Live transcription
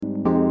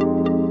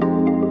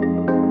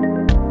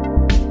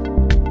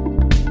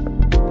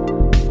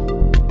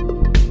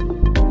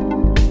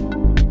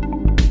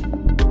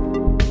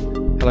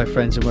Hello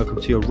friends and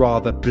welcome to your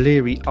rather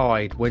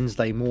bleary-eyed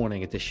Wednesday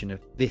morning edition of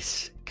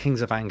this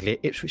Kings of Anglia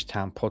Ipswich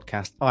Town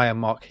podcast. I am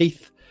Mark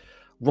Heath.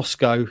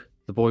 Roscoe,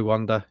 the boy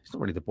wonder. He's not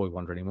really the boy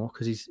wonder anymore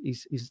because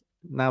he's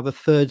now the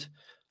third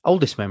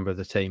oldest member of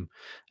the team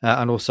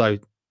and also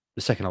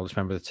the second oldest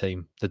member of the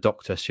team, the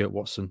Doctor, Stuart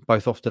Watson,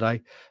 both off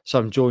today. So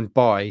I'm joined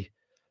by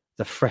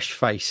the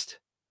fresh-faced,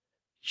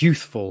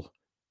 youthful,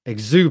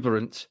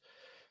 exuberant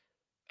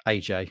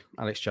AJ,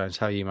 Alex Jones.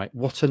 How are you, mate?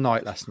 What a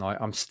night last night.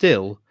 I'm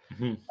still...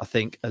 I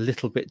think a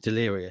little bit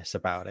delirious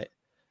about it.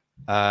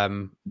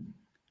 And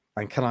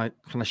can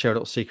I share a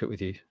little secret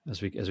with you as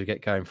we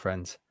get going,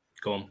 friends?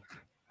 Go on.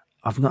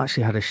 I've not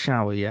actually had a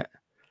shower yet.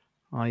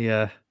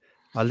 I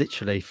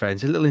literally,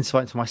 friends, a little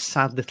insight into my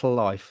sad little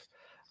life.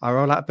 I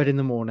roll out of bed in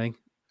the morning,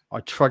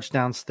 I trudge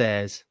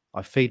downstairs,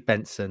 I feed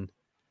Benson,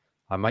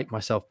 I make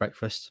myself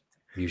breakfast,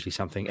 usually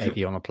something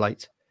eggy on a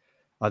plate.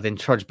 I then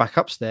trudge back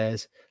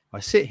upstairs, I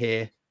sit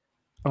here,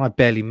 and I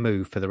barely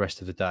move for the rest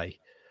of the day.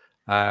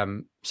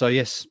 So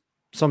yes,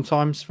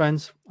 sometimes,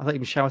 friends, I don't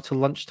even shower till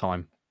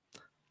lunchtime.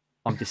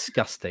 I'm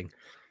disgusting,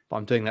 but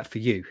I'm doing that for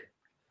you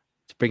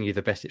to bring you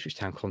the best Ipswich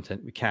Town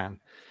content we can.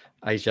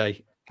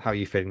 AJ, how are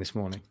you feeling this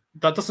morning?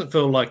 That doesn't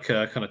feel like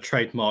a kind of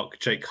trademark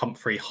Jake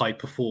Humphrey high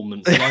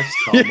performance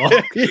lifestyle,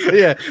 Mark.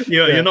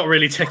 You're not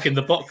really ticking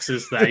the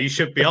boxes there. You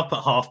should be up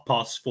at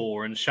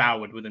 4:30 and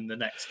showered within the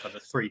next kind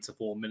of 3 to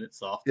 4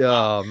 minutes after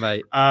that.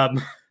 Mate.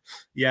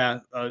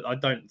 I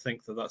don't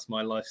think that's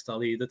my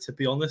lifestyle either, to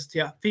be honest.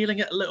 Yeah, feeling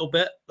it a little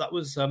bit. That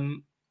was a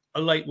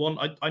late one.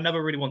 I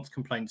never really want to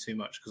complain too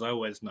much because I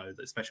always know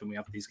that, especially when we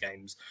have these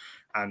games,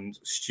 and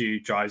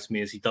Stu drives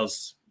me as he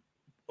does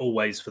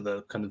always for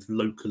the kind of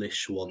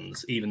localish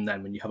ones. Even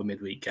then, when you have a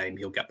midweek game,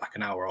 he'll get back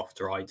an hour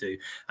after I do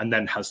and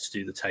then has to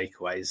do the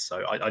takeaways.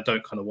 So I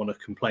don't kind of want to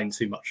complain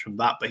too much from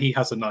that, but he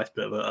has a nice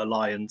bit of a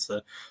lion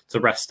to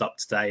rest up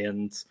today.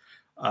 And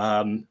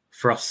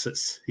for us,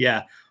 it's,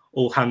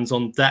 all hands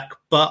on deck,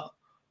 but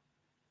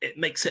it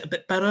makes it a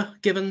bit better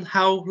given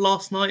how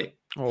last night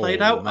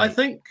played out. Mate. I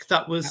think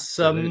that was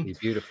absolutely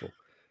beautiful.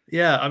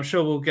 Yeah, I'm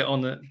sure we'll get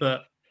on it,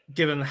 but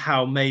given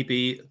how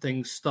maybe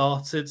things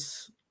started,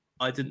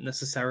 I didn't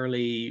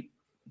necessarily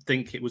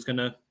think it was going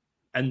to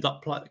end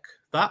up like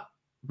that.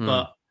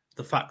 But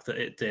the fact that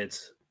it did,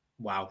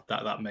 wow,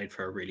 that made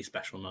for a really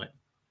special night.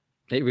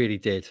 It really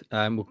did.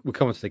 We'll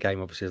come on to the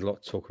game. Obviously, there's a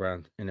lot to talk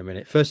around in a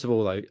minute. First of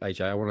all, though,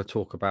 AJ, I want to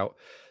talk about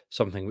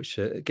something which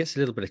gets a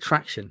little bit of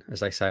traction, as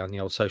they say on the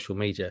old social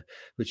media,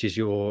 which is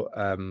your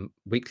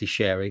weekly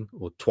sharing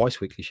or twice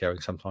weekly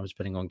sharing, sometimes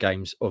depending on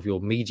games, of your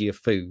media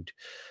food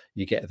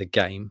you get at the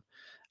game.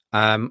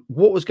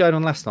 What was going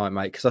on last night,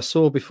 mate? Because I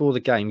saw before the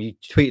game you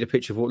tweeted a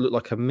picture of what looked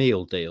like a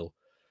meal deal.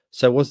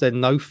 So was there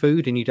no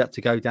food and you'd had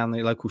to go down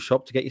the local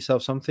shop to get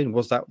yourself something?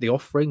 Was that the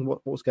offering?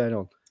 What was going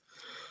on?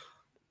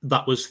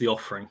 That was the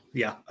offering,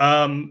 yeah.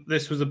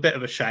 This was a bit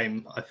of a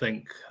shame, I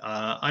think.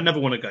 I never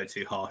want to go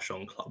too harsh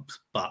on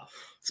clubs, but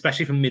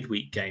especially for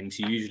midweek games,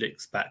 you usually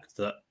expect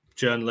that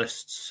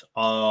journalists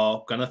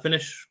are going to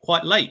finish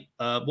quite late.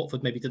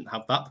 Watford maybe didn't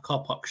have that. The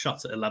car park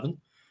shut at 11.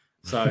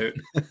 So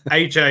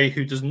AJ,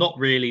 who does not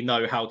really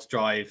know how to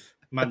drive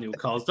manual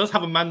cars, does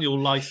have a manual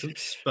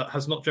license, but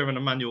has not driven a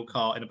manual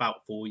car in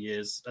about 4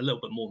 years, a little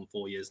bit more than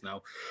 4 years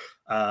now,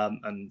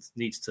 and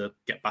needs to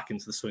get back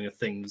into the swing of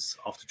things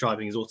after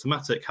driving his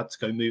automatic, had to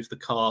go move the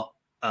car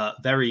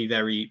very,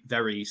 very,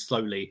 very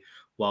slowly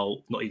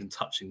while not even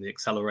touching the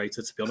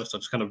accelerator, to be honest. I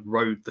just kind of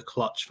rode the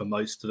clutch for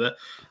most of it.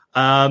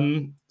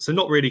 So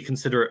not really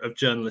considerate of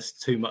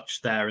journalists too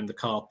much there in the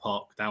car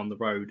park down the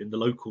road in the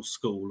local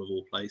school of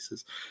all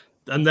places.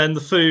 And then the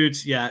food,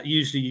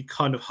 usually you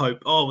kind of hope,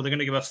 they're going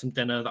to give us some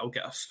dinner that will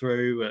get us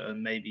through.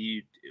 And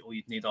maybe all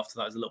you'd need after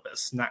that is a little bit of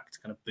snack to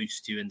kind of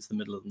boost you into the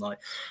middle of the night.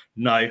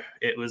 No,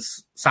 it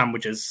was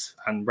sandwiches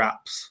and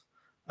wraps.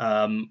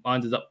 I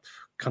ended up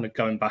kind of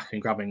going back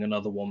and grabbing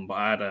another one, but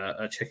I had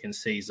a chicken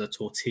Caesar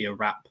tortilla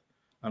wrap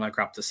and I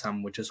grabbed a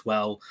sandwich as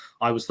well.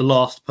 I was the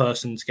last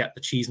person to get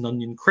the cheese and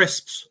onion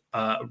crisps.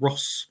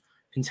 Ross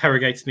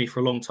interrogated me for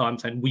a long time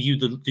saying,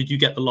 did you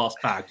get the last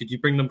bag? Did you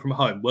bring them from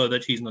home? Were there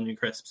cheese and onion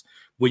crisps?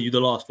 Were you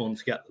the last one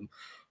to get them?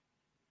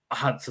 I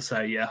had to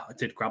say, I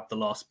did grab the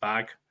last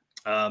bag.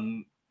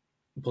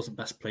 Wasn't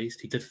best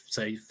pleased. He did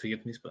say,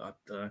 forgive me, but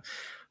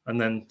and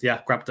then,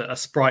 grabbed a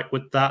Sprite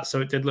with that. So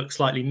it did look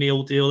slightly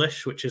meal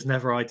deal-ish, which is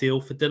never ideal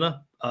for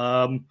dinner.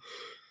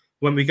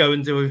 When I go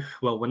and do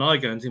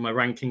my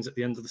rankings at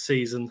the end of the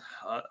season,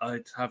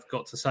 I have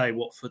got to say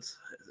Watford,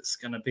 it's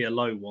going to be a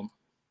low one.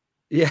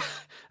 Yeah,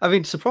 I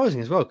mean,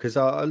 surprising as well, because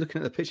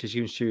looking at the pictures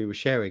you and Stewie were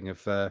sharing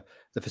of the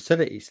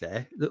facilities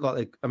there, look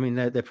like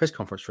their press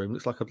conference room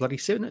looks like a bloody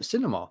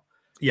cinema.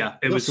 Yeah,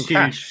 it was huge.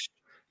 Cash.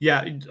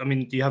 Yeah, I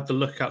mean, you have to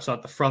look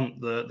outside the front.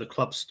 The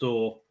club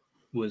store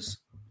was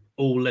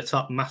all lit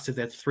up massive.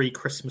 They had 3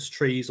 Christmas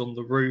trees on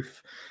the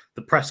roof.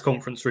 The press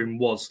conference room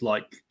was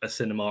like a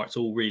cinema. It's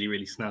all really,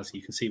 really snazzy.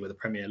 You can see where the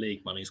Premier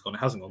League money's gone. It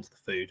hasn't gone to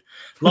the food.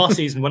 Last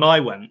season, when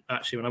I went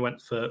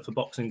for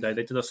Boxing Day,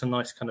 they did us a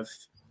nice kind of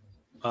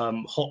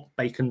hot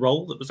bacon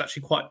roll that was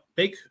actually quite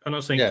big. And I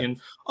was Yeah.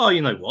 thinking, oh,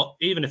 you know what?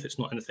 Even if it's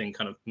not anything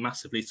kind of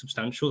massively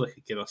substantial, they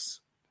could give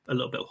us a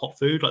little bit of hot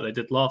food like they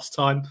did last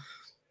time.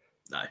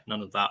 No,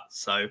 none of that.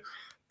 So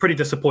pretty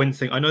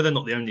disappointing. I know they're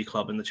not the only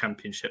club in the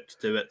Championship to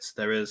do it.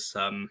 There is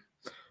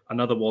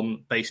another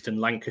one based in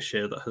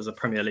Lancashire that has a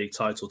Premier League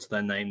title to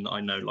their name that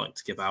I know like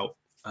to give out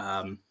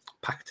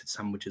packeted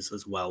sandwiches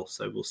as well.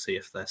 So we'll see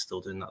if they're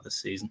still doing that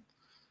this season.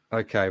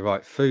 Okay,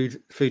 right.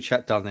 Food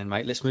chat done then,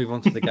 mate. Let's move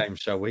on to the game,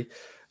 shall we?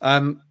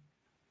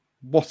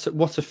 What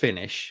a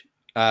finish.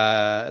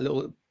 A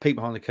little peek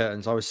behind the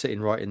curtains. I was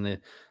sitting right in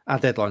our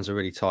deadlines are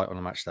really tight on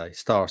a match day,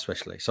 Star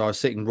especially. So I was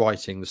sitting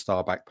writing the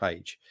Star back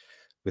page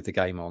with the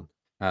game on.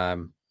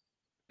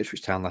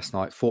 Ipswich Town last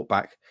night fought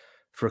back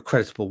for a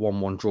creditable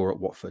 1-1 draw at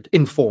Watford,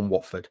 informed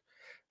Watford.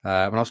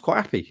 And I was quite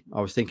happy.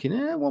 I was thinking,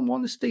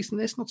 1-1, this is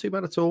decent, this, not too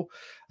bad at all.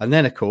 And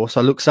then, of course,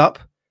 I looks up,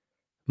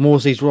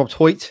 Morsey's robbed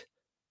Hoyt,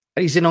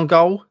 and he's in on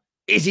goal.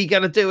 Is he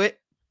going to do it?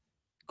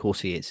 Of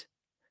course he is.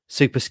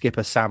 Super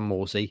skipper Sam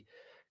Morsey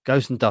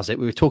goes and does it.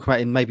 We were talking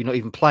about him maybe not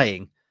even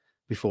playing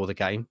before the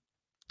game.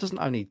 Doesn't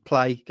only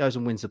play, goes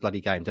and wins the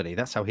bloody game, doesn't he?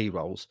 That's how he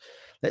rolls.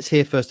 Let's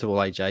hear, first of all,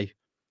 AJ,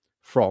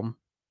 from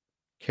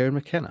Kieran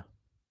McKenna.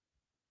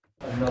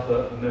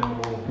 Another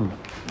memorable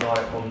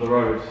night on the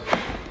road.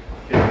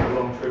 Getting a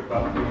long trip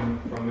back from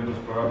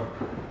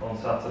Middlesbrough on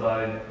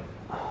Saturday.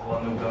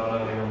 1-0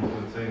 down early on to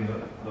a team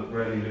that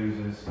rarely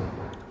loses,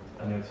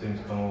 and your team's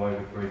come away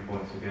with 3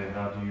 points again.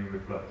 How do you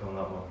reflect on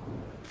that one?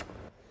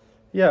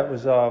 Yeah, it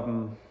was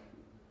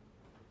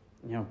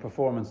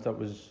performance that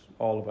was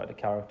all about the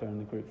character in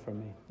the group for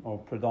me, or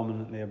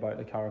predominantly about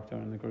the character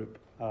in the group.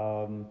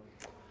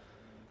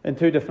 In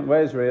two different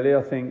ways, really.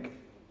 I think,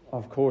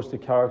 of course, the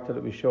character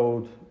that we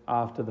showed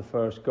after the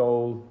first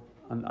goal,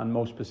 and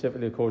most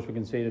specifically, of course, we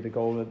conceded a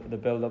goal at the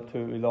build-up to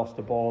it. We lost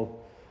the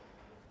ball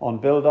on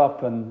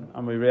build-up,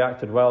 and we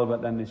reacted well,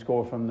 but then they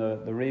score from the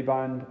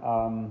rebound.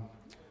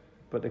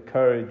 But the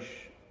courage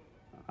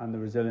and the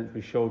resilience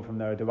we showed from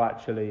there to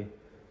actually,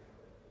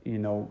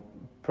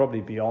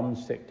 probably beyond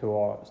stick to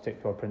our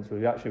principle.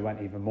 We actually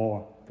went even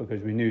more,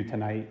 because we knew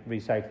tonight,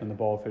 recycling the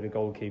ball through the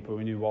goalkeeper,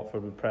 we knew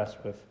Watford would press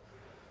with,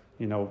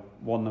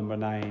 one number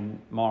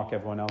 9, mark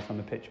everyone else on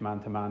the pitch man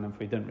to man. And if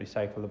we didn't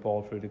recycle the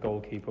ball through the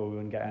goalkeeper, we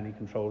wouldn't get any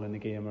control in the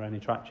game or any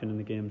traction in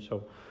the game.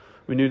 So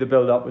we knew the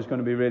build-up was going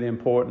to be really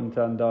important,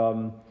 and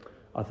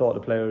I thought the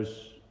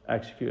players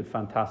executed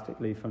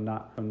fantastically from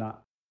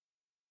that.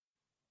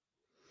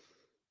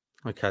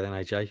 Okay then,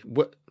 AJ.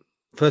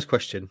 First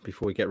question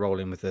before we get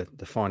rolling with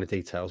the finer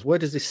details. Where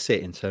does this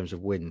sit in terms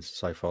of wins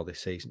so far this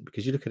season?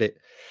 Because you look at it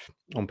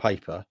on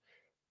paper,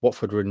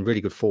 Watford were in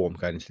really good form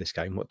going into this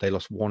game. They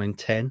lost 1 in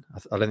 10.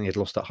 I don't think they'd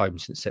lost at home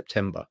since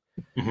September.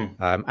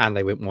 Mm-hmm. And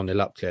they went 1-0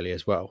 up clearly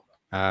as well.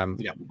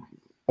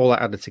 All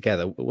that added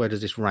together, where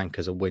does this rank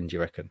as a win, do you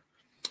reckon?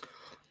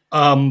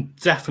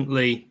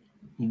 Definitely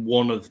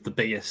one of the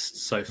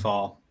biggest so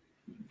far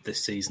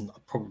this season.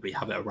 I'd probably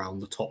have it around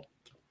the top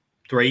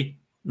 3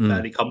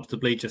 fairly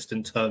comfortably, just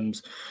in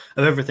terms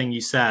of everything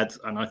you said.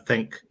 And I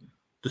think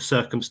the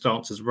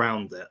circumstances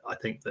around it, I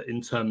think that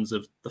in terms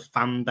of the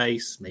fan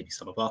base, maybe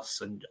some of us,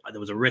 and there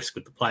was a risk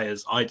with the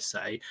players, I'd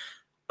say,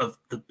 of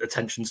the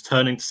attentions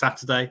turning to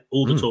Saturday.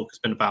 All the talk has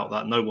been about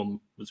that. No one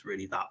was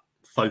really that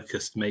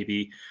focused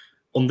maybe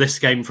on this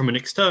game from an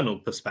external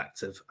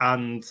perspective.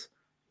 And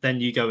then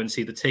you go and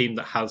see the team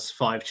that has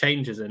 5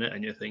 changes in it,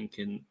 and you're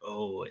thinking,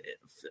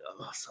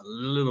 it's a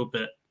little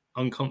bit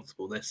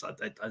uncomfortable. There's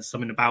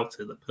something about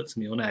it that puts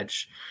me on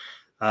edge.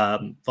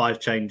 5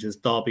 changes,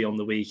 Derby on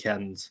the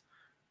weekend.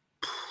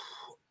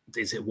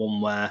 Is it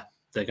one where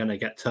they're going to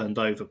get turned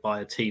over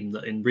by a team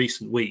that in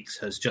recent weeks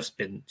has just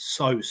been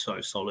so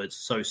solid,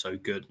 so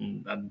good,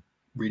 and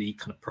really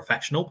kind of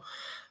professional?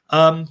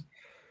 And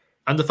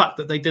the fact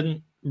that they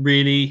didn't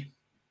really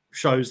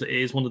shows that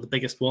it is one of the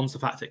biggest ones. The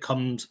fact it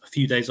comes a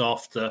few days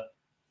after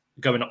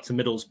going up to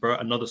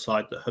Middlesbrough, another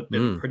side that had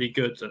been pretty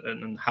good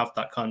and have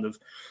that kind of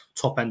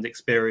top-end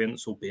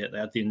experience, albeit they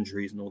had the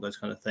injuries and all those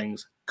kind of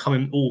things,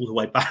 coming all the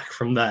way back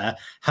from there,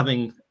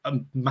 having a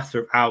matter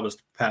of hours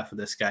to prepare for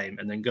this game,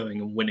 and then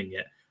going and winning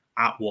it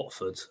at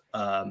Watford.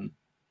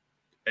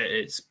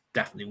 It's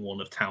definitely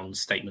one of Town's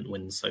statement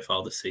wins so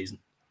far this season.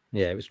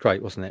 Yeah, it was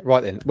great, wasn't it?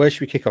 Right then, where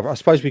should we kick off? I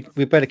suppose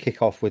we better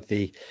kick off with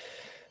the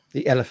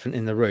elephant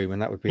in the room,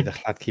 and that would be the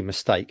Hladky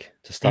mistake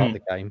to start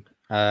the game.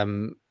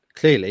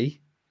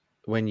 Clearly,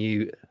 when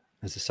you,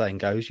 as the saying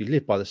goes, you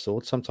live by the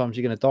sword, sometimes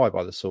you're going to die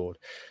by the sword.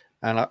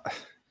 And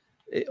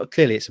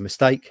clearly it's a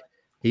mistake.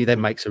 He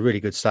then makes a really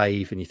good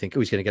save, and you think,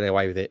 he's going to get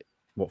away with it.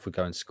 Watford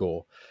go and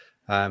score.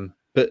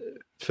 But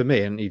for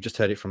me, and you just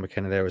heard it from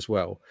McKenna there as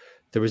well,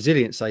 the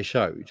resilience they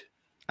showed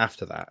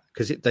after that,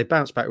 because they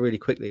bounced back really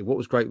quickly. What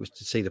was great was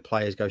to see the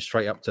players go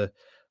straight up to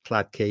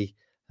Hladky,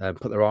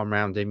 put their arm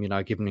around him,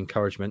 give him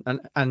encouragement.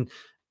 And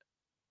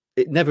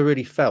it never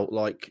really felt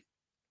like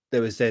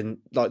there was then,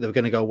 like they were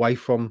going to go away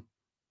from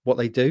what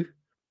they do.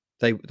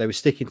 They were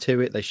sticking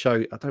to it. They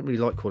show. I don't really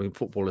like calling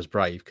footballers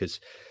brave,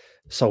 because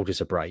soldiers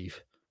are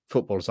brave.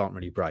 Footballers aren't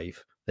really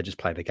brave. They're just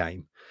playing a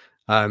game.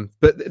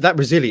 But that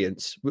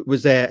resilience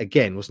was there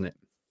again, wasn't it?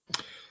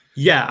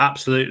 Yeah,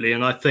 absolutely.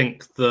 And I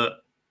think that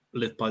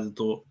live by the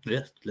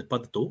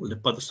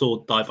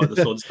sword, die by the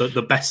sword is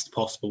the best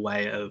possible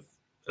way of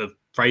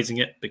phrasing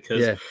it,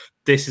 because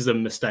this is a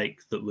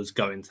mistake that was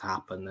going to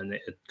happen. And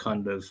it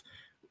kind of,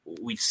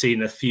 we've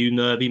seen a few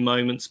nervy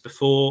moments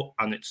before,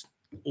 and it's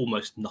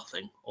almost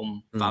nothing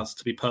on Vaz,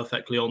 to be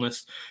perfectly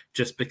honest,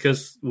 just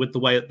because with the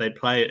way that they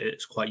play it,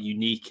 it's quite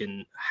unique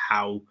in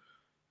how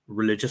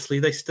religiously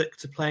they stick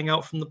to playing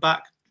out from the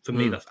back. For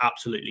me, that's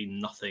absolutely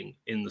nothing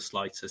in the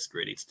slightest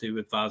really to do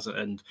with Vaz.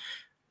 And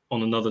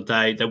on another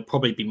day, there'll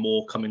probably be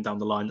more coming down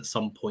the line at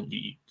some point.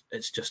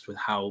 It's just with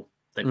how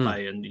they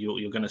play, and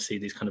you're going to see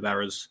these kind of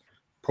errors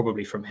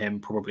probably from him,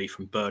 probably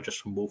from Burgess,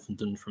 from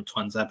Wolfenden, from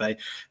Twanzebe.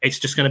 It's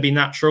just going to be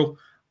natural.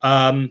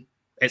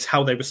 It's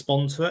how they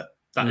respond to it.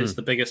 That is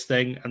the biggest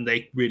thing. And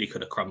they really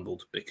could have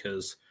crumbled,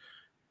 because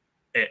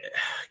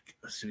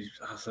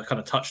as I kind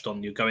of touched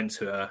on, you go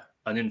into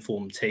an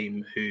informed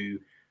team who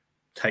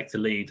take the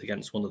lead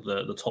against one of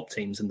the top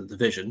teams in the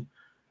division.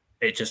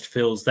 It just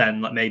feels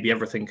then like maybe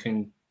everything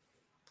can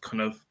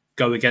kind of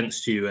go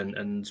against you.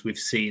 And we've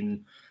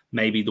seen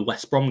maybe the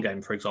West Brom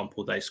game, for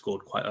example, they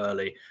scored quite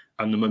early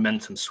and the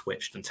momentum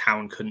switched and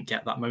Town couldn't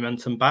get that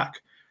momentum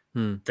back.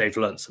 They've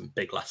learned some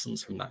big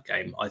lessons from that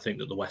game. I think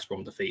that the West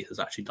Brom defeat has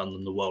actually done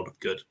them the world of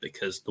good,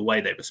 because the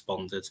way they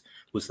responded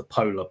was the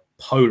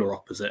polar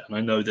opposite. And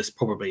I know this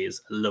probably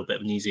is a little bit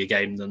of an easier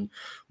game than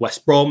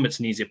West Brom. It's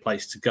an easier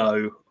place to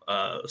go,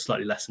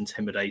 slightly less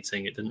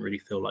intimidating. It didn't really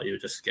feel like you were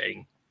just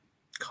getting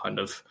kind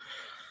of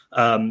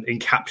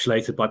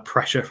encapsulated by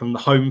pressure from the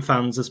home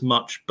fans as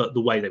much, but the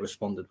way they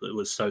responded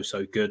was so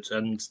good.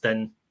 And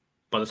then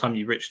by the time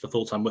you reach the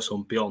full-time whistle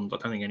and beyond, I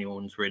don't think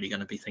anyone's really going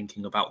to be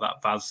thinking about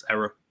that Vaz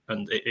error.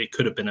 And it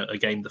could have been a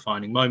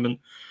game-defining moment.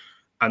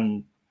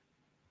 And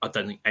I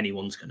don't think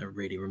anyone's going to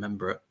really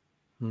remember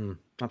it.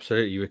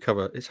 Absolutely. You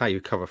recover. It's how you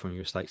recover from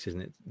your mistakes,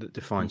 isn't it? That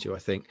defines you, I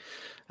think.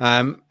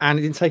 And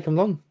it didn't take them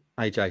long,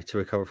 AJ, to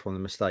recover from the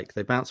mistake.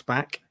 They bounced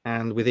back,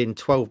 and within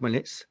 12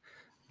 minutes,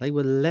 they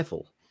were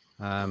level.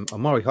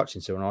 Omari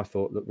Hutchinson, I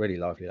thought, looked really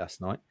lively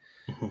last night.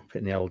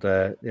 Putting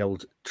the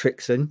old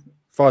tricks in.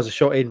 Fires a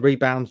shot in,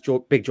 rebounds.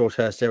 Big George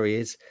Hurst, there he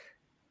is.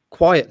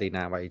 Quietly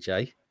now,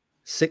 AJ.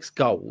 6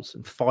 goals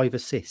and 5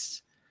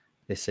 assists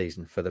this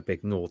season for the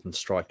big Northern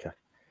striker.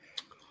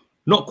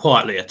 Not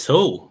quietly at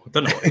all. I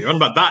don't know what you're on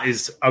about. That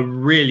is a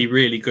really,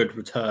 really good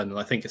return. And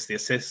I think it's the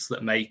assists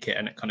that make it,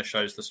 and it kind of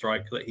shows the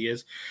striker that he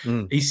is.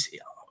 He's,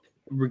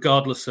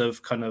 regardless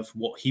of kind of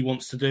what he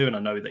wants to do, and I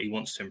know that he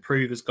wants to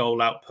improve his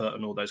goal output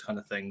and all those kind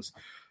of things,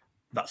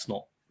 that's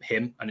not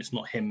him, and it's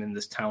not him in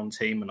this Town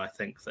team. And I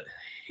think that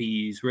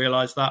he's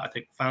realised that. I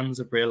think fans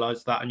have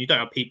realised that. And you don't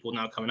have people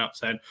now coming out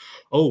saying,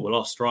 oh, well,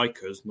 our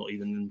striker's not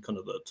even in kind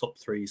of the top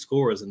 3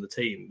 scorers in the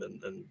team,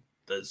 and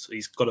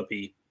he's got to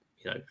be,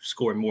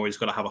 scoring more, he's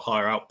got to have a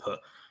higher output.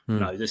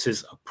 No, this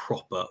is a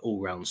proper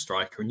all-round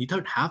striker, and you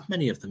don't have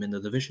many of them in the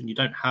division. You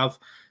don't have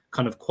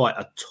kind of quite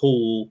a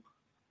tall,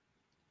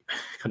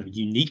 kind of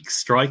unique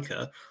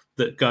striker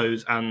that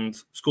goes and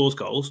scores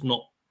goals,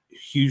 not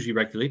hugely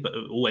regularly, but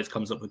it always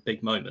comes up with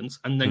big moments,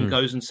 and then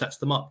goes and sets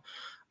them up.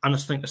 And I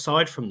think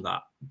aside from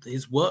that,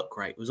 his work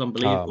rate was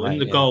unbelievable. In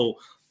the goal,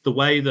 the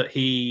way that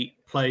he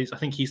plays, I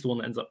think he's the one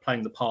that ends up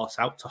playing the pass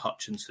out to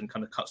Hutchinson,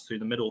 kind of cuts through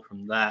the middle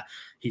from there.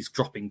 He's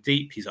dropping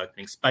deep. He's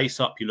opening space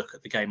up. You look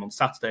at the game on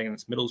Saturday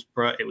against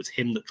Middlesbrough, it was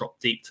him that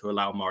dropped deep to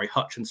allow Murray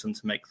Hutchinson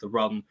to make the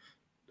run.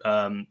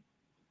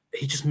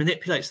 He just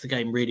manipulates the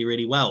game really,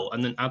 really well.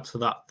 And then add to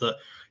that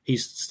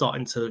he's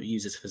starting to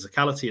use his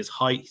physicality, his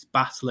height, he's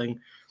battling.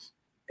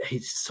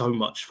 He's so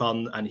much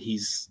fun, and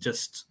he's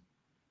just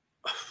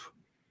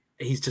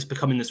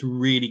becoming this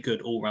really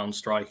good all-round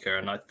striker.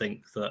 And I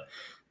think that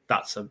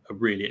that's a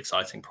really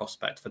exciting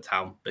prospect for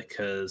Town,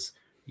 because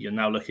you're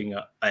now looking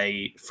at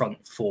a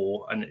front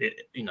 4, and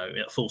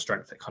at full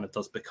strength, it kind of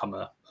does become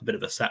a bit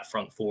of a set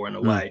front 4 in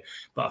a way,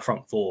 but a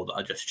front 4 that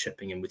are just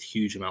chipping in with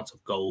huge amounts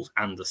of goals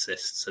and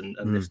assists. And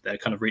if they're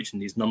kind of reaching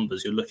these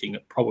numbers, you're looking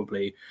at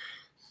probably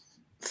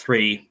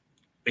 3,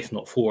 if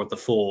not 4 of the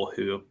 4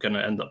 who are going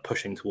to end up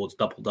pushing towards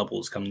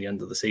doubles come the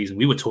end of the season.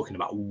 We were talking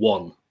about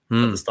 1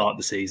 at the start of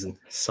the season.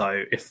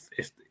 So if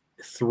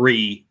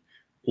 3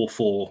 or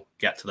 4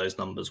 get to those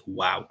numbers,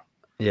 wow.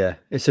 Yeah,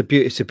 it's a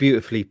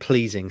beautifully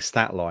pleasing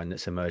stat line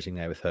that's emerging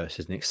there with Hurst,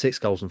 isn't it? 6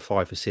 goals and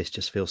 5 assists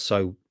just feels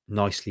so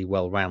nicely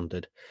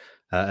well-rounded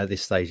at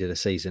this stage of the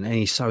season. And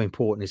he's so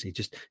important, is he?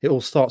 It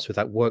all starts with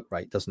that work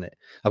rate, doesn't it?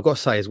 I've got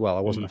to say as well,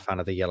 I wasn't a fan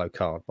of the yellow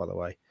card, by the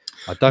way.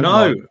 I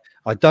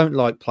don't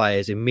like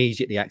players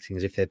immediately acting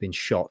as if they've been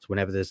shot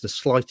whenever there's the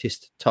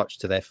slightest touch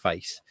to their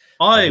face.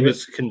 I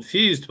was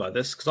confused by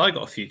this, because I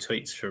got a few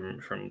tweets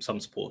from some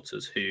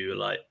supporters who were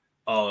like,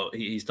 oh,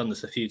 he's done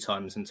this a few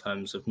times in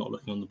terms of not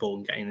looking on the ball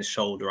and getting his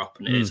shoulder up,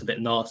 and it's a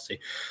bit nasty.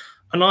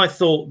 And I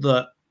thought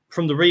that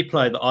from the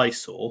replay that I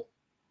saw,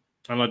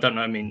 and I don't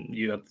know, I mean,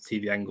 you had the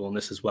TV angle on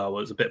this as well,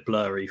 it was a bit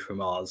blurry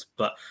from ours,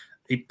 but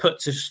he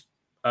puts his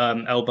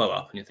elbow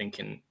up, and you're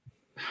thinking,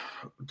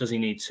 does he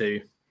need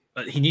to?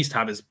 He needs to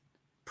have his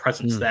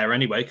presence there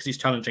anyway, because he's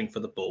challenging for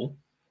the ball.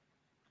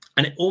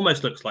 And it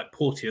almost looks like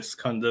Porteous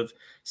kind of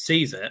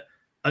sees it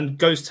and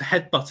goes to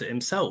headbutt it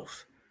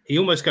himself. He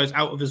almost goes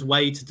out of his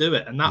way to do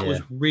it. And that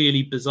was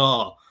really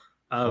bizarre.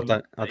 I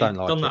don't like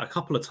done it. that a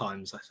couple of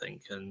times, I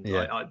think. And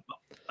I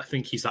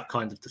think he's that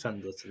kind of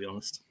defender, to be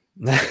honest.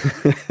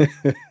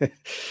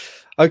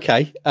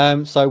 Okay.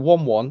 So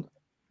 1-1.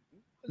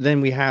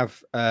 Then we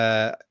have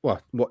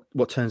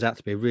what turns out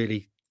to be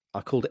really,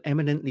 I called it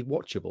eminently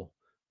watchable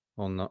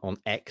on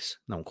X.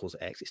 No one calls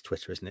it X. It's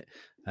Twitter, isn't it?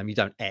 You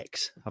don't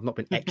X. I've not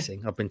been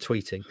Xing. I've been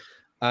tweeting.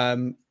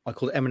 I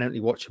called it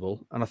eminently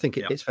watchable, and I think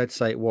it's fair to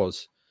say it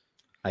was.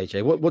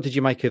 AJ, what did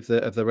you make of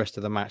the rest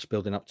of the match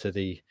building up to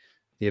the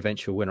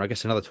eventual winner? I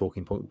guess another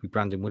talking point would be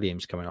Brandon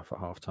Williams coming off at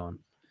halftime.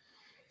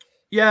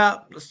 Yeah,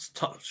 let's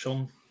touch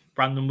on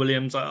Brandon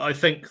Williams. I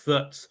think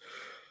that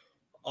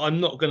I'm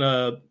not going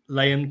to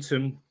lay into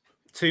him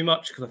too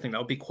much because I think that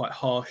would be quite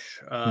harsh.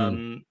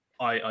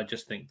 I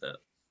just think that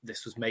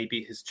this was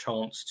maybe his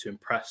chance to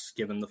impress,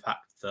 given the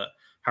fact that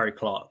Harry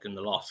Clark in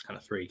the last kind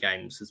of 3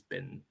 games has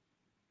been,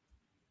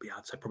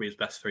 I'd say probably his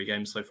best 3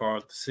 games so far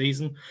of the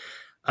season.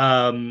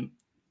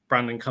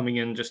 Brandon coming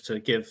in just to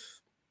give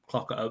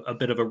Clark a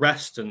bit of a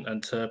rest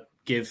and to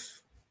give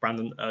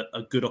Brandon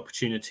a good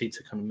opportunity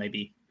to kind of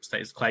maybe state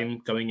his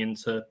claim going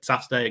into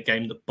Saturday, a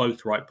game that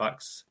both right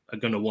backs are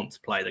going to want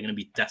to play. They're going to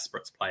be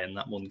desperate to play in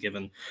that one,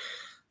 given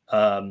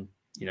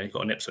you've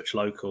got an Ipswich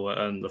local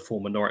and the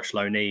former Norwich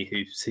loanee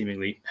who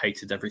seemingly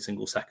hated every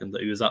single second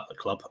that he was at the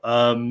club.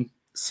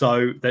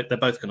 So they're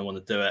both going to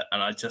want to do it,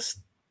 and I just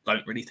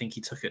don't really think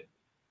he took it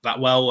that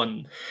well,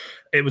 and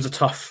it was a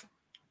tough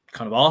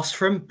kind of ask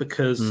for him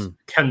because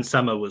Ken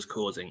Sema was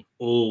causing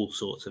all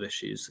sorts of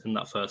issues in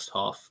that first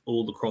half.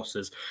 All the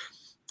crosses,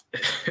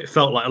 it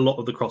felt like a lot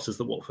of the crosses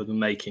that Watford were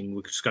making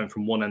were just going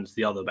from one end to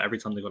the other, but every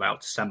time they got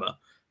out to Sema,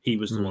 he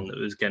was the one that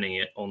was getting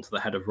it onto the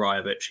head of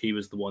Rajovic. He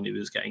was the one who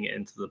was getting it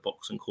into the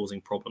box and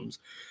causing problems,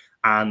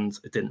 and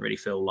it didn't really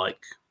feel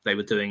like they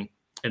were doing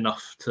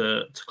enough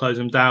to close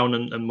him down.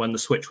 And when the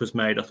switch was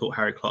made, I thought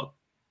Harry Clark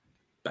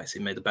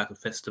basically made the better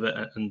fist of it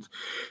and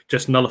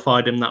just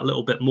nullified him that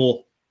little bit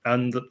more.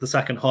 And the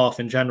second half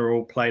in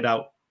general played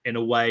out in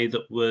a way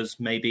that was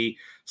maybe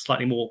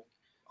slightly more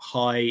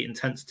high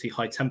intensity,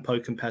 high tempo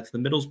compared to the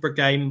Middlesbrough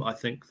game. I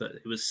think that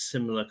it was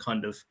similar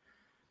kind of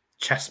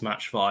chess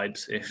match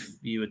vibes if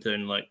you were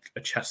doing like a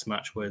chess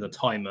match with a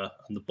timer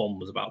and the bomb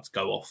was about to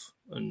go off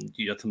and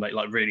you had to make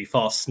like really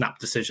fast snap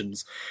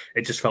decisions.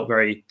 It just felt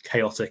very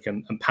chaotic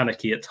and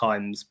panicky at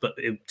times, but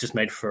it just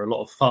made for a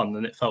lot of fun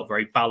and it felt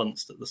very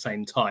balanced at the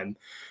same time.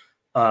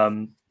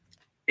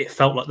 It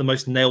felt like the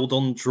most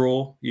nailed-on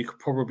draw you could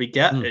probably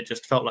get. It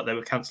just felt like they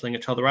were cancelling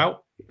each other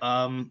out.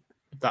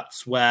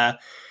 That's where,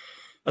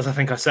 as I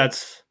think I said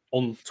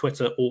on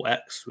Twitter or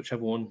X,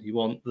 whichever one you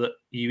want, that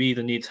you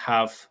either need to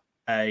have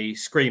a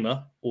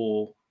screamer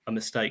or a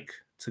mistake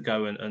to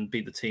go and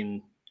beat the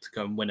team to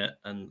go and win it.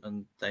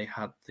 And they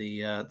had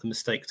the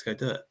mistake to go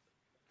do it.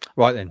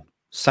 Right then.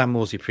 Sam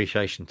Morsey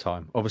appreciation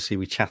time. Obviously,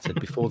 we chatted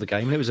before the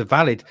game, and it was a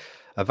valid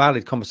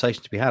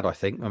conversation to be had, I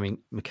think. I mean,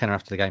 McKenna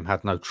after the game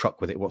had no truck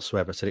with it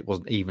whatsoever, said it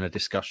wasn't even a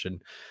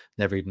discussion,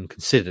 never even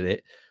considered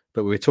it.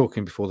 But we were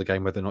talking before the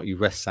game whether or not you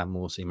rest Sam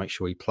Morsey, make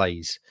sure he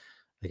plays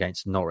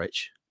against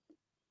Norwich.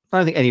 I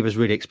don't think any of us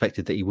really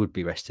expected that he would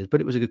be rested, but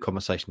it was a good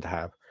conversation to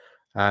have.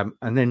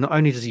 And then not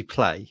only does he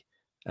play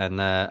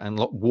and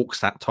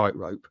walks that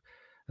tightrope,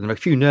 and there were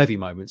a few nervy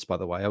moments, by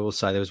the way. I will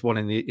say there was one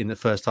in the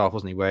first half,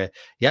 wasn't he, where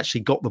he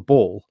actually got the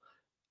ball,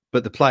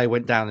 but the player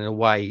went down in a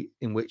way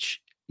in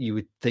which you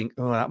would think,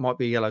 oh, that might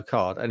be a yellow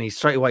card. And he's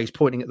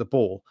pointing at the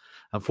ball.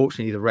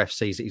 Unfortunately, the ref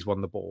sees that he's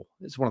won the ball.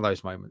 It's one of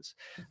those moments.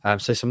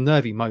 So some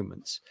nervy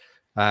moments.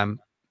 But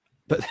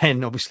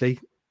then, obviously,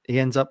 he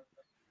ends up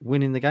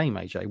winning the game,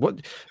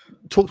 AJ.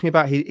 Talk to me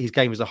about his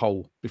game as a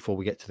whole before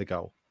we get to the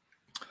goal.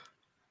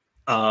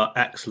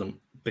 Excellent,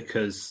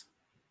 because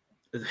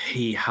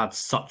he had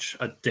such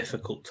a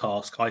difficult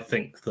task. I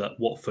think that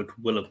Watford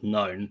will have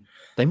known.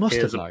 They must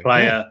have known. A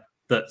player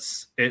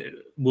it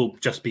will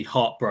just be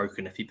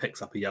heartbroken if he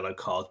picks up a yellow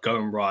card. Go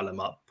and rile him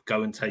up.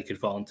 Go and take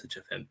advantage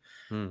of him.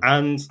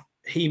 And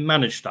he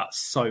managed that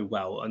so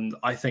well. And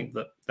I think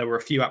that there were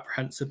a few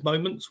apprehensive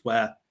moments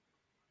where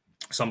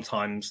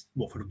sometimes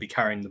Watford would be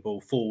carrying the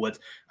ball forward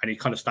and he'd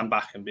kind of stand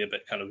back and be a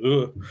bit kind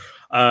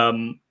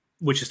of,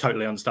 which is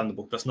totally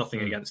understandable. That's nothing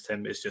against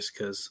him. It's just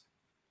because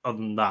other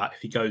than that,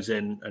 if he goes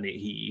in and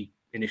he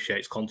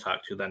initiates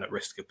contact, you're then at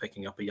risk of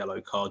picking up a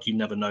yellow card. You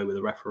never know with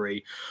a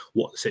referee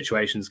what the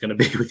situation is going to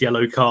be with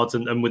yellow cards.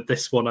 And with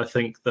this one, I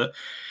think that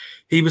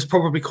he was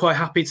probably quite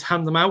happy to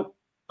hand them out,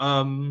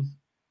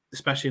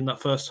 especially in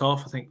that first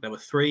half. I think there were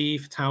 3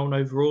 for Town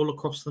overall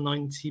across the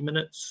 90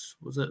 minutes.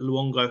 Was it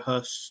Luongo,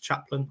 Hurst,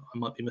 Chaplin? I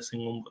might be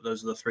missing one, but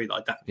those are the 3 that I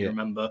definitely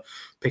remember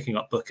picking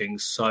up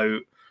bookings. So,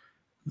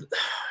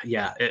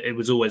 yeah, it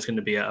was always going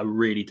to be a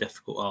really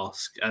difficult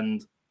ask.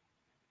 And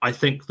I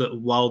think that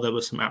while there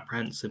were some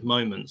apprehensive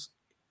moments,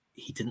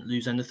 he didn't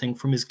lose anything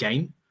from his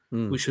game,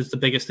 which was the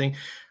biggest thing.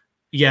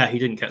 Yeah, he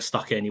didn't get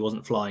stuck in. He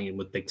wasn't flying in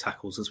with big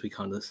tackles as we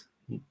kind of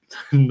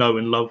know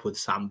and love with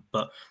Sam,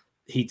 but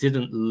he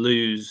didn't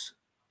lose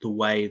the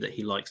way that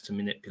he likes to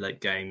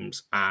manipulate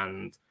games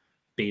and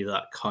be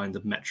that kind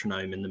of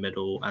metronome in the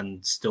middle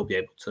and still be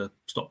able to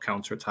stop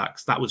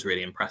counterattacks. That was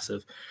really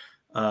impressive.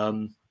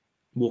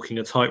 Walking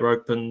a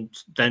tightrope and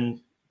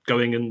then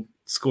going and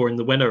scoring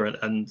the winner,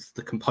 and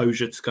the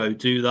composure to go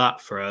do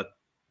that for a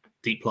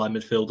deep line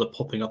midfielder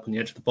popping up on the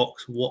edge of the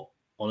box. What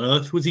on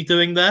earth was he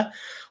doing there?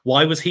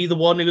 Why was he the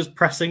one who was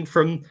pressing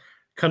from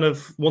kind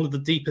of one of the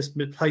deepest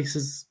mid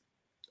places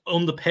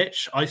on the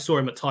pitch? I saw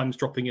him at times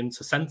dropping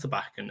into centre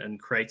back and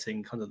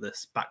creating kind of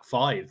this back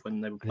five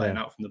when they were playing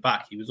out from the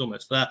back. He was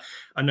almost there.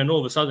 And then all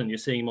of a sudden you're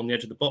seeing him on the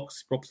edge of the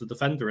box, robs the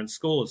defender and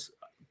scores.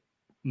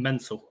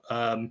 Mental.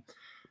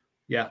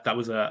 That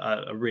was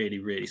a really,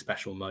 really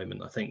special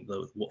moment. I think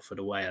the Watford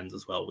away end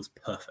as well was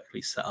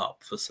perfectly set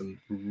up for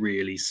some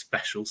really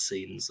special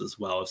scenes as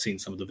well. I've seen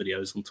some of the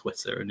videos on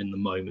Twitter, and in the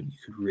moment, you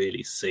could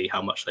really see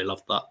how much they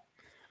loved that.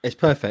 It's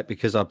perfect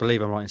because I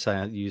believe I'm right in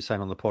saying you were saying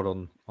on the pod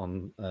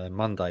on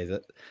Monday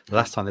that the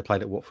last time they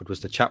played at Watford was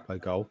the Chaplow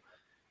goal.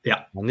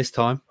 Yeah. And this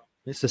time,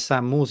 it's the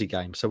Sam Morsey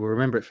game, so we'll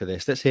remember it for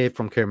this. Let's hear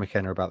from Kieran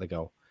McKenna about the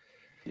goal.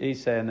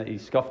 He's saying that he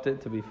scuffed it,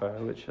 to be fair,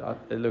 which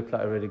it looked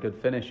like a really good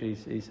finish.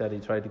 He said he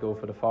tried to go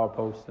for the far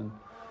post and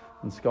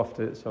scuffed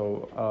it.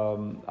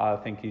 So I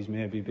think he's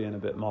maybe being a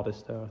bit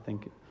modest there. I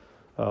think,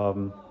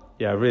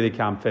 really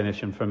can't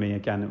finish. And for me,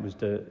 again, it was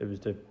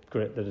the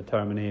grit, the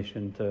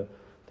determination to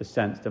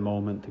sense the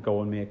moment to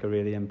go and make a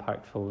really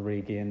impactful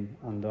regain.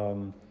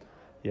 And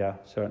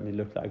certainly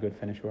looked like a good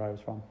finish where I was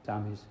from.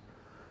 Sammy's,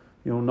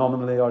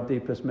 nominally our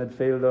deepest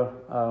midfielder,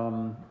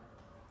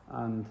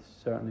 and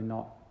certainly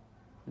not,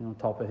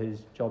 top of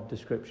his job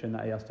description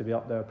that he has to be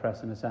up there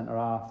pressing the centre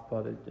half,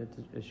 but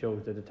it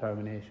shows the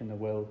determination, the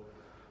will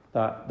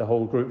that the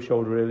whole group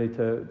showed really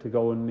to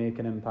go and make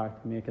an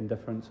impact, make a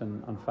difference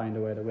and find a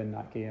way to win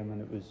that game. And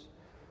it was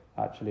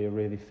actually a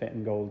really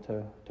fitting goal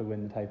to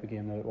win the type of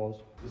game that it was.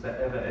 Was there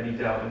ever any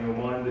doubt in your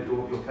mind that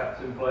your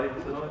captain played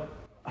tonight?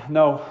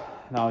 No,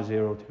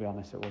 zero, to be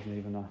honest. It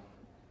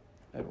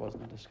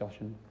wasn't a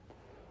discussion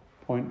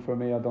point for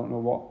me. I don't know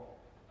what.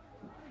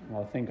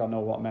 I think I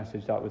know what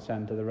message that would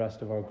send to the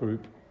rest of our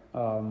group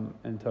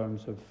in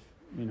terms of,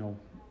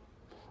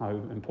 how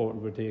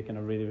important we're taking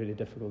a really, really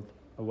difficult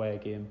away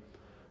game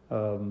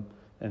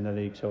in the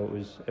league. So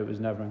it was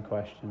never in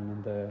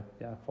question, and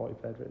I thought he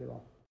played really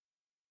well.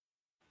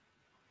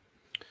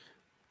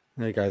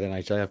 There you go then,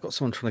 AJ. I've got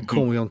someone trying to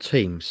call me on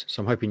Teams,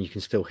 so I'm hoping you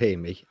can still hear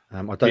me.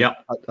 I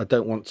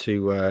don't want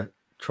to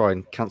try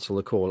and cancel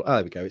the call. Oh,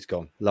 there we go. It's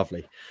gone.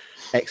 Lovely.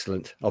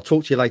 Excellent. I'll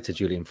talk to you later,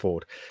 Julian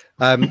Ford.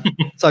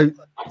 So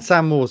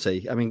Sam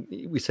Morsey, I mean,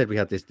 we said we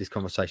had this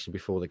conversation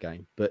before the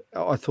game, but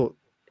I thought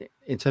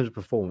in terms of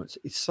performance,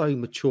 it's so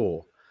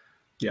mature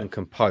and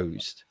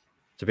composed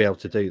to be able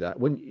to do that.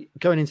 When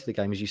going into the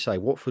game, as you say,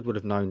 Watford would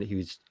have known that he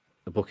was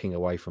a booking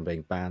away from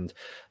being banned.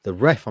 The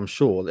ref, I'm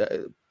sure,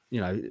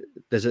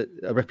 there's a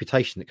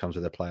reputation that comes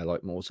with a player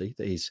like Morsey,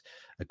 that he's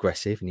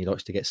aggressive and he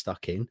likes to get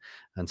stuck in.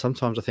 And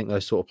sometimes I think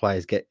those sort of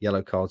players get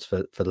yellow cards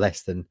for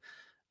less than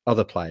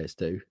other players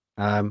do.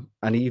 And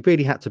he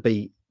really had to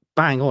be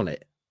bang on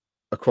it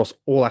across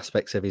all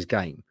aspects of his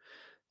game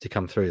to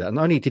come through that. And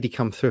not only did he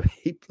come through,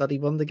 he bloody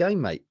won the game,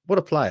 mate. What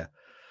a player.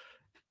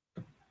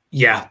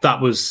 Yeah,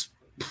 that was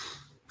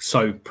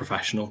so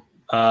professional.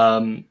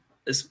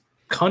 It's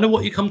kind of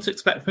what you come to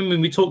expect from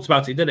him. We talked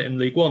about it. He did it in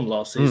League One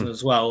last season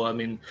as well. I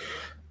mean,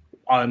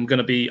 I'm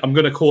going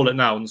to call it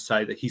now and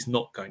say that he's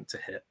not going to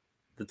hit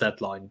the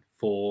deadline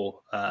for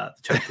the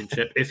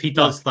championship. If he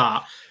does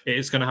that, it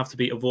is going to have to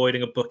be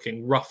avoiding a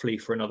booking roughly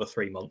for another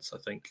 3 months, I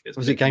think.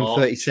 Was it game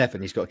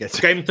 37 he's got to get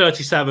to? Game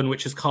 37,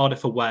 which is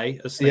Cardiff away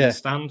as things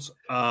stand.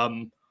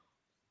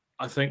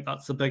 I think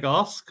that's a big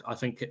ask. I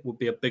think it would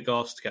be a big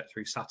ask to get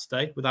through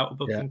Saturday without a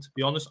booking, to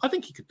be honest. I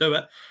think he could do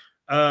it.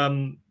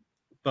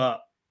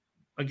 But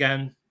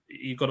again,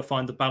 you've got to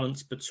find the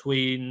balance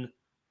between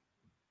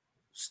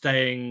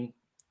staying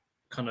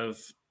kind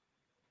of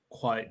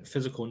quite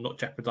physical and not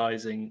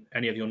jeopardizing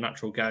any of your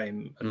natural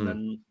game, and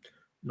then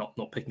not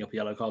picking up a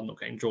yellow card, not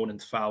getting drawn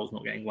into fouls,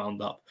 not getting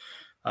wound up.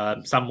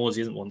 Sam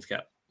Morsey isn't one to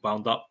get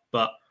wound up,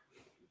 but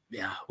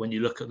when you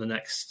look at the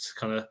next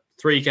kind of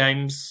 3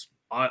 games,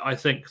 I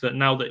think that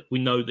now that we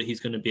know that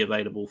he's going to be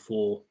available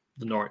for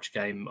the Norwich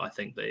game, I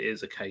think that it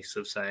is a case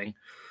of saying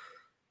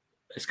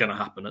it's going to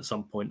happen at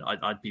some point.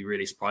 I'd be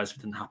really surprised if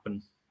it didn't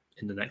happen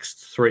in the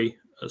next 3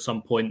 at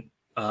some point.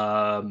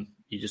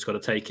 You just got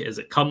to take it as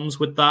it comes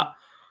with that.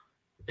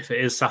 If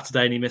it is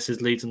Saturday and he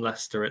misses Leeds and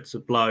Leicester, it's a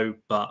blow,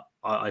 but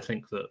I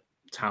think that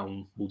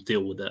Town will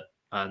deal with it.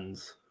 And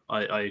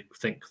I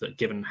think that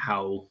given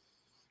how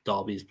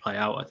derbies play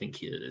out, I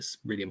think it's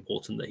really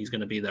important that he's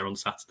going to be there on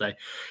Saturday.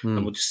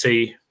 And we'll just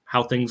see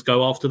how things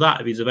go after that.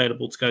 If he's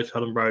available to go to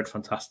Helen Road,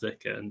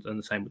 fantastic. And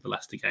the same with the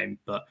Leicester game.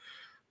 But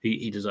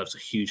he deserves a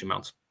huge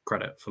amount of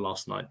credit for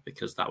last night,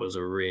 because that was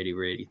a really,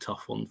 really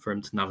tough one for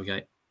him to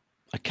navigate.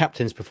 A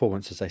captain's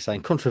performance, as they say.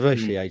 And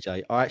controversially,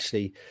 AJ, I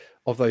actually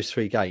of those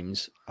 3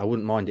 games, I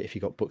wouldn't mind it if he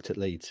got booked at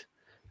Leeds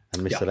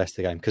and missed the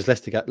Leicester game, because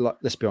Leicester,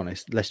 let's be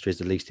honest, Leicester is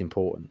the least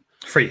important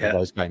free hit of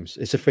those games.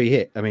 It's a free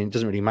hit. I mean, it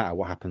doesn't really matter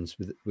what happens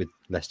with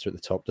Leicester at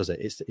the top, does it?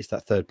 It's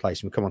that 3rd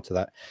place, and we'll come on to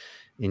that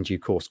in due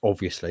course,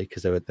 obviously,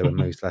 because there were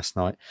moves last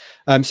night.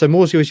 So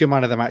Morsey was your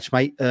man of the match,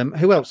 mate.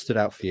 Who else stood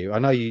out for you? I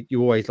know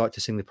you always like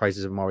to sing the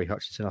praises of Murray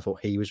Hutchinson. I thought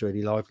he was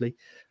really lively.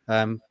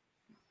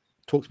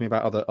 Talk to me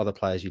about other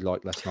players you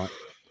liked last night.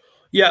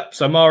 Yeah,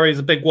 so Mari is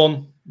a big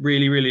one.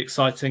 Really, really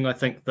exciting. I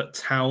think that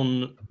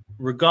Town,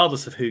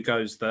 regardless of who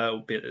goes there,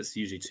 albeit it's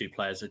usually 2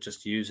 players, are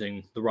just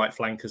using the right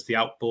flank as the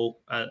out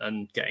ball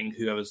and getting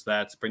whoever's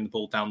there to bring the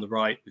ball down the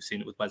right. We've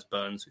seen it with Wes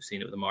Burns. We've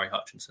seen it with Murray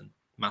Hutchinson.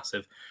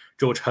 Massive.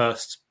 George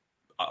Hurst,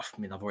 I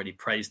mean, I've already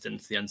praised him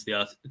to the ends of the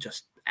earth.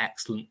 Just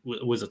excellent.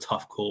 It was a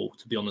tough call,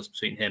 to be honest,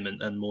 between him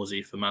and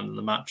Morsey for man of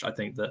the match. I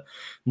think that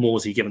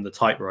Morsey, given the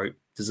tightrope,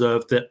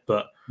 deserved it,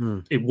 but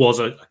it was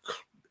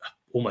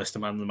almost a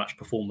man of the match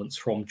performance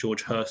from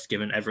George Hurst,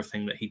 given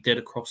everything that he did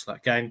across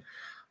that game.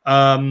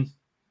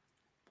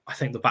 I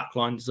think the back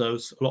line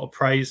deserves a lot of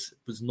praise. It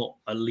was not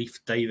a Leif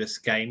Davis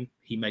game.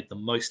 He made the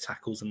most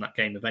tackles in that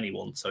game of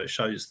anyone. So it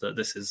shows that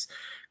this is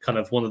kind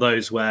of one of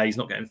those where he's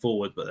not getting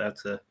forward, but there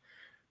to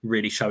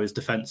really show his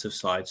defensive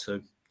side. So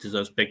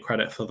deserves big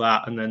credit for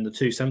that. And then the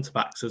 2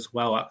 centre-backs as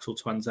well. Axel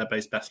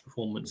Tuanzebe's best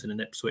performance in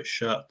an Ipswich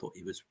shirt. Thought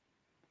he was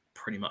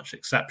pretty much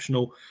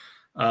exceptional.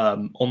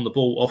 On the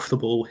ball, off the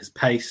ball, his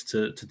pace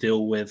to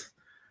deal with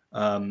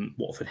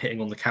Watford hitting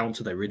on the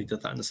counter. They really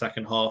did that in the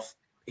second half.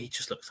 He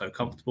just looked so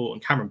comfortable.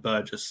 And Cameron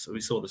Burgess,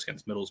 we saw this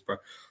against Middlesbrough,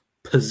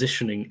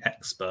 positioning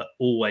expert,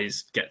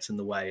 always gets in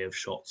the way of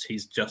shots.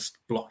 He's just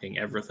blocking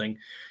everything.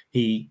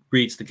 He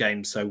reads the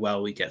game so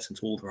well. He gets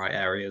into all the right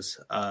areas.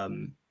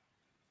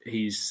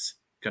 He's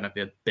going to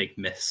be a big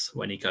miss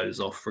when he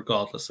goes off,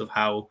 regardless of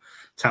how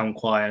Town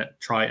quiet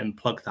try and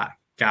plug that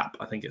gap.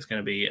 I think it's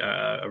going to be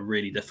a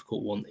really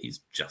difficult one. He's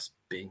just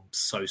been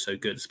so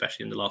good,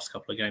 especially in the last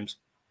couple of games.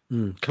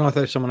 Can I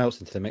throw someone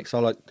else into the mix? I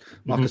like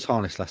Marcus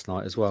Harness last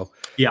night as well.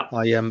 Yeah,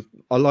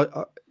 I like.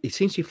 He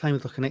seems to be playing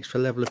with like an extra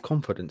level of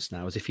confidence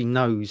now, as if he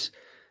knows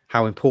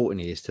how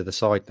important he is to the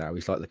side now.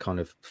 He's like the kind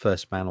of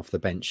first man off the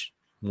bench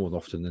more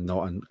often than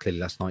not, and clearly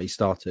last night he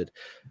started.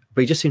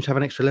 But he just seems to have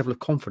an extra level of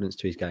confidence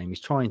to his game.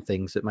 He's trying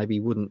things that maybe he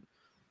wouldn't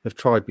have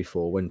tried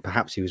before, when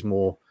perhaps he was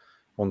more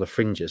on the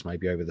fringes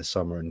maybe over the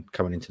summer and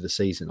coming into the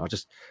season.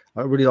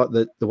 I really like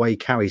the way he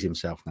carries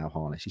himself now,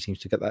 Harness. He seems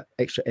to get that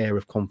extra air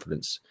of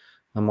confidence.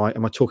 Am I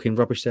talking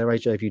rubbish there,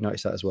 AJ? Have you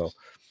noticed that as well?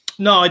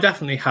 No, I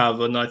definitely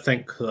have. And I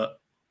think that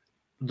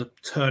the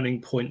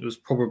turning point was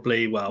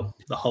probably, the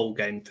whole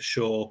game for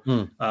sure.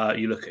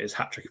 You look at his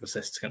hat-trick of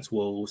assists against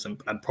Wolves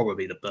and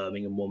probably the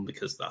Birmingham one,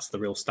 because that's the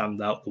real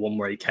standout, the one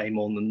where he came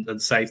on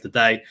and saved the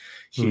day.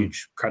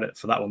 Huge credit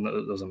for that one.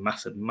 That was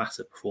a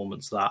massive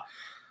performance, that.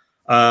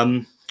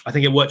 I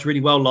think it worked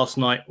really well last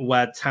night,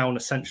 where Town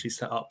essentially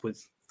set up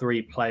with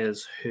 3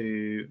 players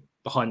who,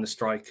 behind the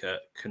striker,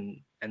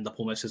 can end up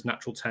almost as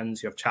natural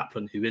 10s. You have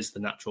Chaplin, who is the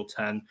natural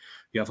 10.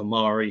 You have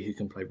Amari, who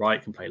can play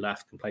right, can play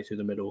left, can play through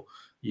the middle.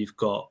 You've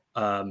got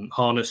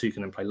Harness, who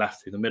can then play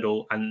left through the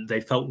middle. And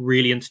they felt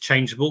really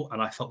interchangeable.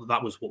 And I felt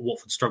that was what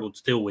Watford struggled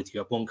to deal with. You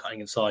have one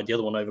cutting inside, the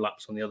other one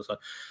overlaps on the other side.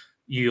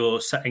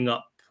 You're setting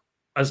up,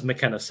 as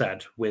McKenna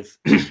said, with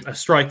a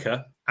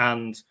striker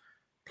and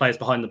players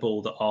behind the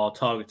ball that are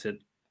targeted.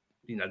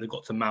 You know, they've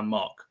got to man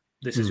mark.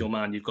 This is your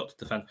man, you've got to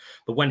defend.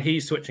 But when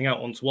he's switching out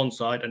onto one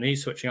side and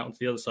he's switching out onto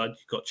the other side,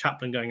 you've got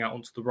Chaplin going out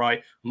onto the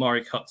right,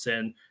 Amari cuts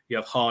in, you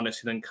have Harness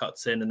who then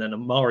cuts in, and then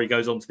Amari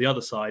goes onto the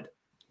other side.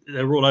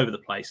 They're all over the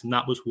place. And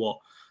that was what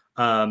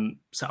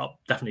set up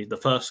definitely the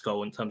first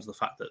goal, in terms of the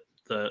fact that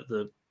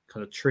the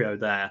kind of trio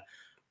there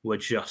were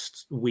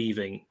just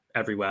weaving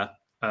everywhere.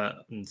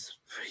 And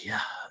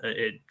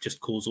it just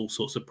caused all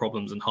sorts of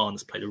problems, and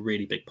Harness played a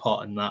really big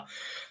part in that.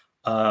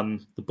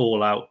 The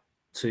ball out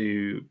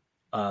to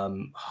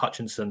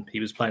Hutchinson, he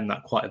was playing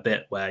that quite a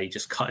bit, where he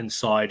just cut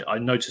inside. I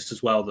noticed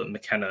as well that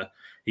McKenna,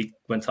 he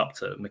went up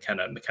to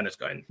McKenna's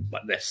going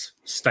like this,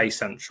 stay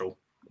central,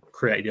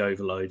 create the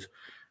overload,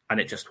 and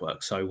it just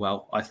works so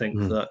well. I think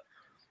that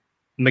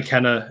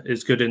McKenna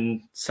is good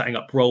in setting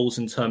up roles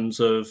in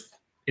terms of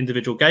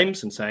individual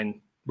games and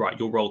saying, right,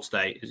 your role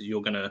today is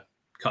you're going to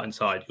cut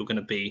inside, you're going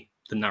to be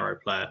the narrow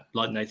player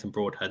like Nathan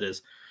Broadhead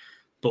is,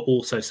 but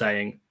also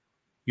saying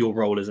your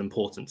role is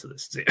important to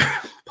this team.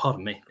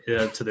 Pardon me,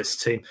 to this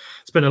team.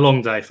 It's been a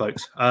long day,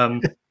 folks. That's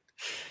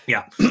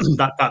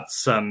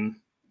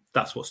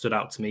what stood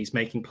out to me. He's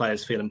making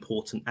players feel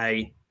important,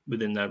 A,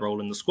 within their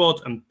role in the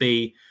squad, and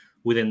B,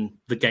 within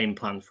the game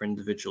plan for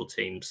individual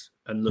teams,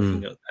 and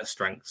looking at their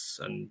strengths.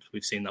 And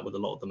we've seen that with a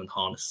lot of them, and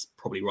Harness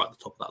probably right at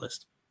the top of that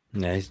list.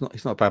 Yeah, he's not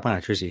a bad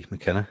manager, is he,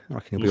 McKenna? I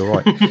reckon he'll be all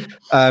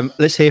right.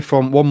 Let's hear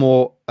from one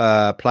more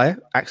player,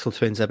 Axel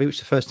Tuanzebe, which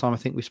is the first time I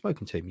think we've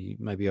spoken to him.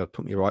 Maybe I'll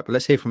put me right, but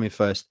let's hear from him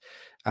first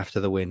after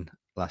the win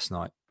last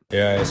night.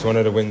 Yeah, it's one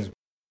of the wins.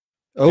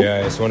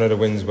 Yeah, it's one of the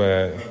wins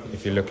where,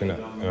 if you're looking at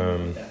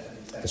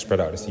the spread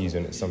out of the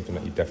season, it's something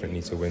that you definitely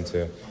need to win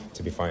to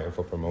be fighting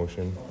for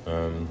promotion.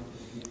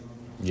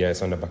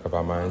 it's on the back of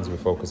our minds. We're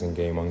focusing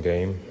game on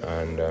game,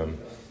 and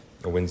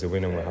a win's a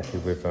win, and we're happy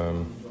with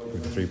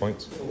the 3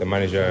 points. The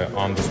manager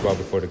armed us well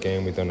before the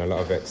game. We've done a lot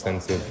of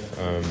extensive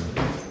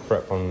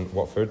prep on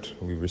Watford.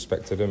 We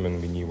respected them,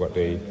 and we knew what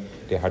they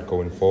had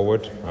going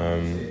forward,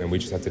 and we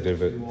just had to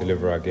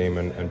deliver our game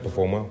and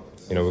perform well.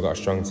 You know, we've got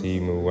a strong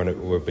team.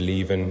 We're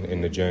believing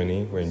in the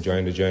journey. We're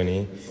enjoying the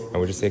journey, and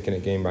we're just taking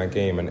it game by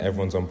game. And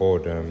everyone's on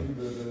board.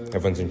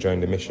 Everyone's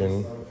enjoying the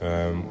mission.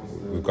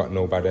 We've got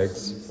no bad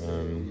eggs.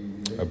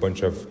 A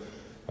bunch of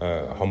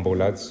humble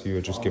lads who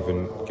are just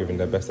giving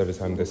their best every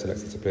time they're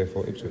selected to play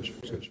for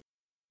Ipswich.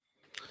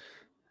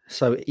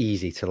 So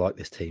easy to like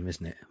this team,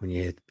 isn't it? When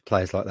you hear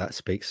players like that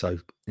speak so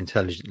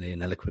intelligently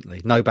and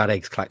eloquently. No bad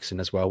eggs, Claxon,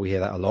 as well. We hear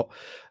that a lot.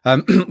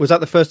 Was that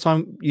the first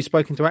time you've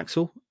spoken to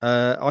Axel?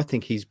 I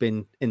think he's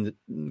been in the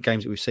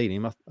games that we've seen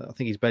him. I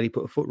think he's barely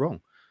put a foot wrong.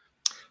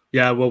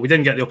 Yeah, well, we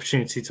didn't get the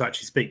opportunity to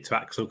actually speak to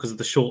Axel because of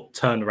the short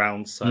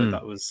turnaround. So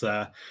that was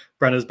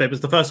Brenner's bit. It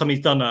was the first time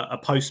he's done a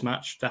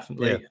post-match,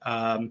 definitely.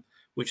 Yeah.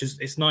 Which is,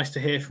 it's nice to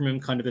hear from him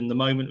kind of in the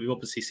moment. We've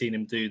obviously seen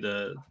him do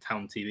the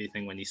Town TV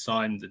thing when he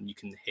signed, and you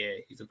can hear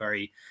he's a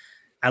very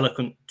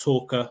eloquent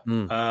talker.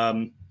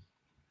 And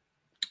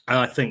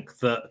I think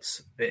that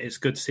it's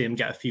good to see him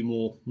get a few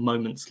more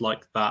moments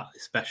like that,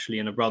 especially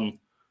in a run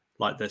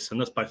like this.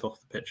 And that's both off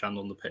the pitch and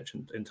on the pitch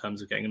in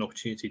terms of getting an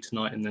opportunity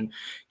tonight and then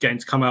getting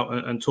to come out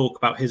and talk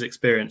about his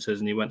experiences.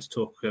 And he went to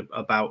talk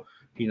about,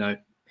 you know,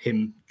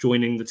 him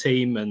joining the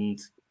team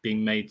and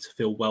being made to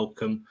feel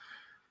welcome.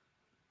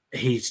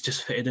 He's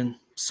just fitted in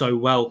so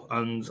well,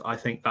 and I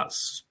think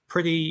that's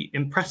pretty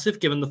impressive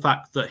given the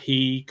fact that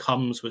he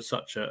comes with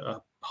such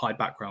a high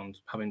background,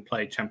 having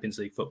played Champions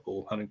League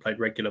football, having played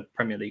regular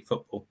Premier League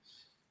football.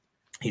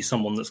 He's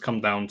someone that's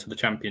come down to the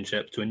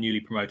Championship, to a newly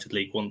promoted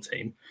League One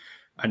team,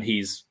 and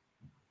he's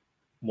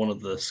one of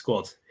the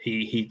squad.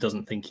 He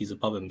doesn't think he's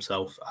above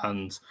himself,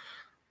 and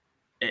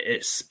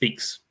it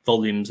speaks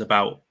volumes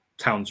about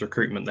Town's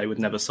recruitment. They would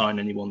never sign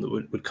anyone that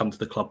would come to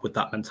the club with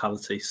that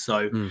mentality.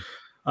 So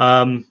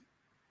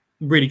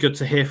really good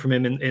to hear from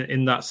him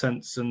in that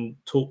sense and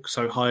talk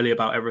so highly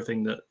about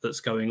everything that's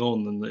going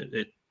on.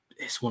 And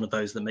it's one of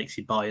those that makes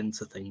you buy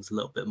into things a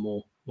little bit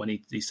more when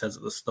he says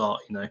at the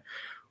start, you know,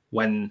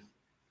 when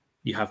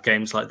you have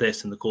games like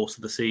this in the course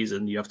of the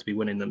season, you have to be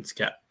winning them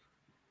to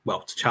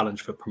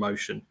challenge for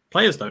promotion.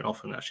 Players don't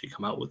often actually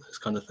come out with those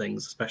kind of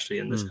things, especially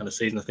in this kind of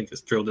season. I think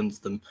it's drilled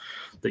into them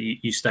that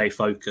you stay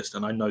focused.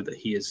 And I know that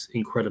he is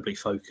incredibly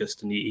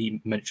focused, and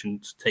he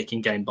mentioned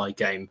taking game by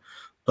game,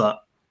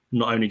 but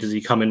not only does he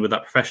come in with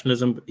that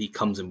professionalism, but he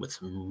comes in with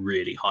some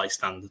really high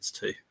standards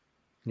too.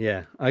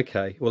 Yeah,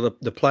 okay. Well,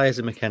 the players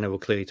in McKenna will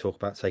clearly talk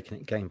about taking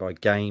it game by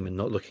game and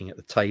not looking at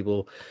the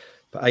table.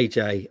 But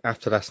AJ,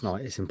 after last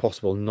night, it's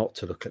impossible not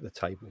to look at the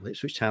table.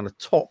 Ipswich Town are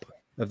top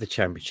of the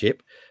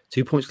Championship,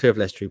 2 points clear of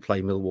Leicester, who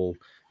play Millwall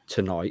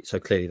tonight. So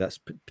clearly that's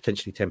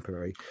potentially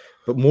temporary.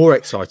 But more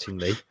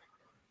excitingly,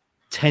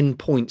 10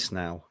 points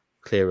now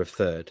clear of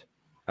third,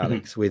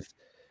 Alex, with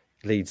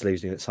Leeds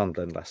losing at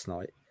Sunderland last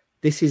night.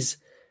 This is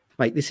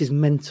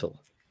mental.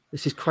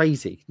 This is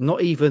crazy.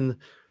 Not even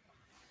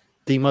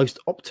the most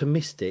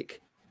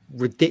optimistic,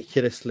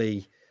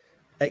 ridiculously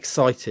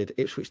excited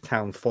Ipswich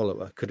Town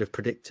follower could have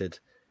predicted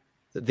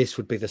that this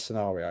would be the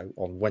scenario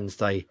on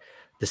Wednesday,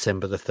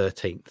 December the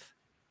 13th.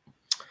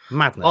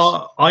 Madness.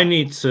 I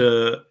need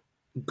to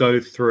go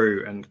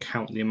through and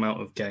count the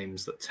amount of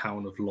games that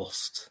Town have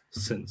lost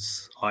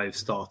since I've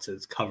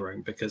started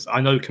covering, because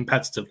I know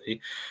competitively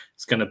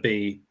it's going to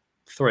be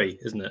 3,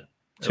 isn't it?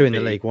 Two in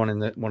the league, one in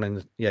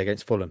the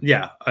against Fulham.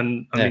 Yeah,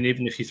 and I mean,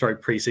 even if you throw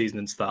pre-season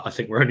into that, I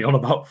think we're only on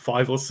about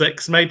 5 or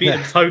 6 maybe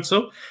in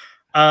total.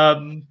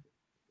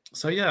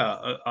 So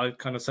yeah, I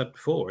kind of said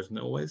before, isn't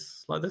it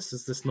always like this?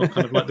 Is this not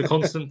kind of like the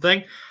constant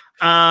thing?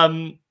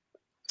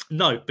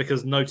 No,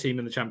 because no team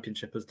in the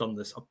Championship has done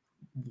this,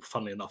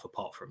 funnily enough,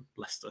 apart from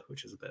Leicester,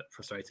 which is a bit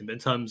frustrating. But in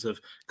terms of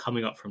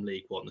coming up from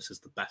League One, this is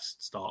the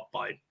best start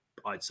by,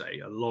 I'd say,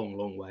 a long,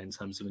 long way in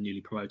terms of a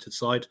newly promoted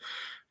side.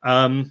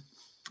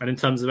 And in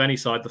terms of any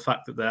side, the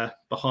fact that they're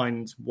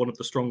behind one of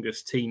the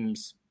strongest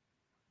teams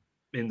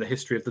in the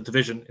history of the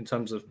division in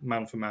terms of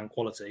man-for-man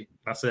quality,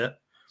 that's it.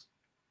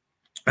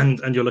 And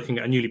you're looking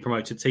at a newly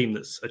promoted team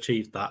that's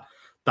achieved that.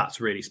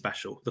 That's really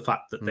special. The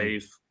fact that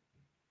they've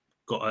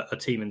got a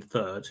team in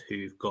third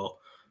who've got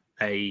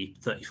a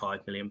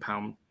 £35 million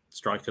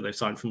striker they've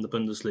signed from the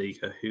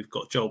Bundesliga, who've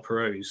got Joel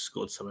Perreault, who's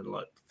scored something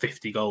like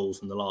 50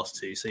 goals in the last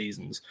 2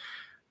 seasons.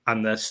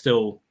 And they've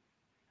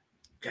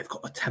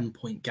got a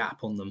 10-point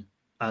gap on them.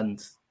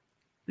 And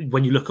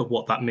when you look at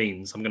what that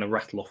means, I'm going to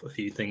rattle off a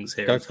few things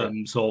here in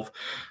terms of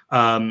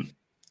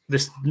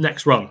this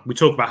next run. We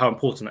talk about how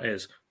important it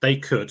is. They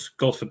could,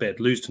 God forbid,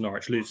 lose to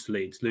Norwich, lose to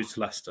Leeds, lose to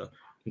Leicester,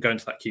 and go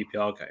into that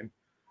QPR game.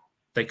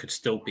 They could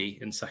still be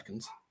in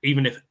second,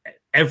 even if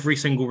every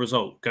single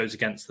result goes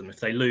against them.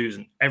 If they lose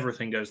and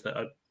everything goes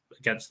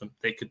against them,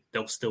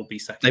 they'll still be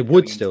second. They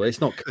would still.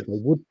 It's not good.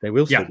 They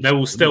will. Yeah, they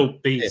will still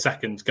be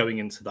second going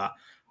into that.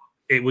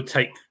 It would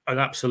take an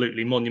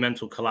absolutely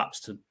monumental collapse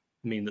to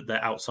mean that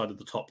they're outside of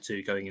the top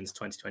two going into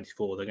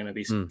 2024. They're going to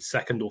be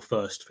second or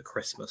first for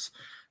Christmas.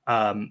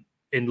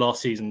 In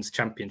last season's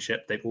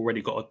championship, they've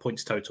already got a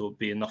points total would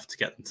be enough to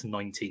get them to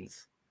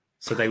 19th.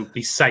 So they would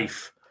be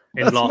safe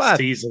in last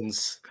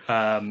season's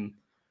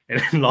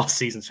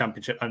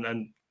championship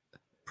and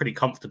pretty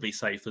comfortably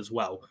safe as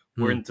well.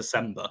 We're in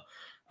December.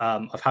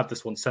 I've had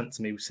this one sent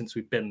to me since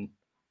we've been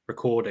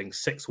recording.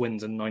 6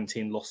 wins and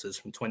 19 losses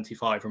from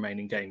 25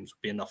 remaining games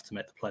would be enough to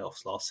make the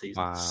playoffs last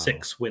season. Wow.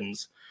 6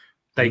 wins.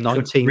 They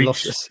 19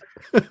 losses.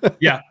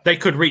 Yeah, they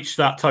could reach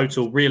that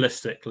total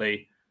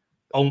realistically.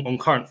 On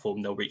current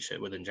form, they'll reach it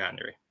within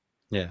January.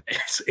 Yeah.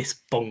 It's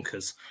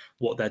bonkers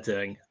what they're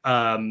doing.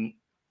 I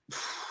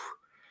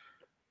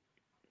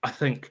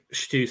think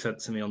Stu said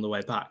to me on the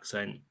way back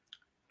saying,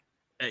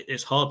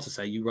 it's hard to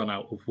say you run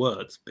out of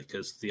words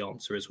because the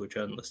answer is we're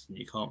journalists and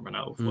you can't run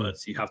out of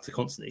words. You have to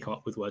constantly come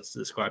up with words to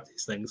describe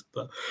these things.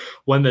 But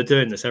when they're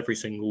doing this every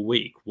single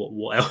week,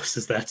 what else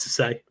is there to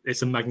say?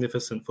 It's a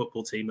magnificent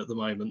football team at the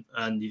moment,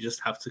 and you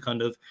just have to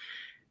kind of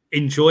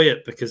enjoy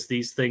it because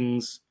these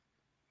things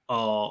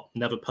are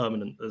never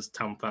permanent, as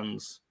Town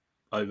fans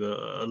over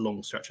a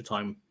long stretch of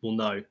time will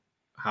know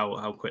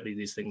how quickly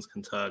these things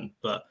can turn.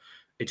 But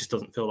it just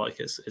doesn't feel like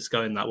it's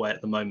going that way at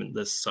the moment.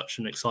 There's such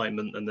an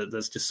excitement and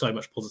there's just so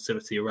much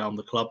positivity around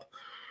the club.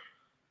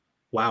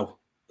 Wow.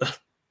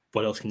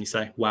 What else can you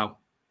say? Wow.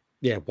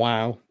 Yeah,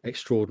 wow.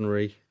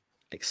 Extraordinary,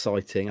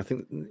 exciting. I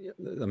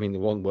mean, the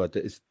one word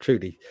that is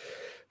truly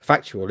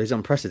factual is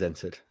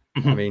unprecedented.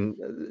 Mm-hmm. I mean,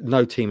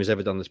 no team has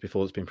ever done this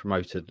before that's been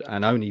promoted,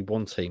 and only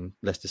one team,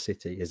 Leicester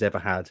City, has ever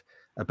had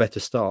a better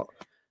start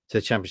to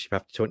the Championship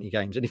after 20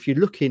 games. And if you're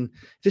looking,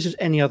 if this was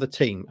any other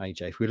team,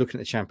 AJ, if we were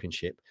looking at the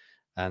Championship,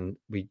 and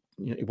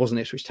it wasn't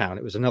Ipswich Town,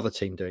 it was another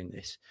team doing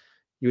this,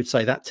 you would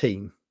say that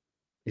team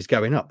is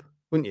going up,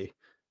 wouldn't you?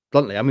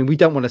 Bluntly. I mean, we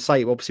don't want to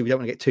say, obviously, we don't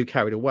want to get too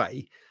carried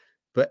away,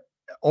 but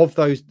of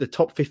those, the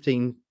top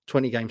 15,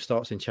 20 game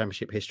starts in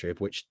Championship history, of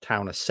which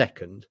Town are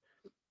second,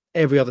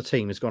 every other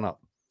team has gone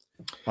up,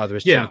 either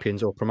as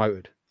champions or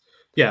promoted.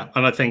 Yeah,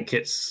 and I think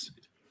it's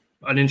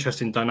an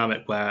interesting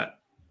dynamic where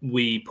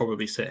we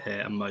probably sit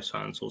here and most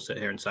fans will sit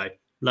here and say,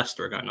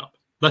 Leicester are going up.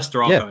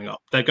 Leicester are going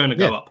up. They're going to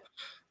go up.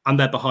 And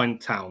they're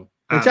behind Town.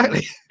 And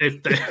exactly.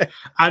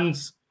 And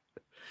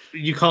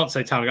you can't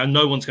say Town. And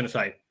no one's going to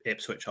say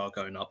Ipswich are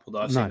going up, although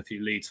I've seen a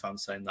few Leeds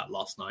fans saying that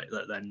last night,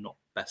 that they're not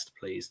best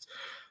pleased.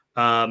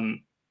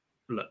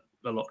 Look,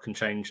 a lot can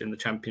change in the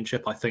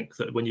Championship. I think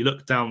that when you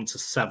look down to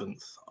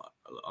 7th,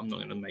 I'm not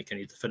going to make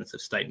any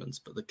definitive statements,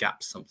 but the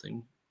gap's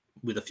something,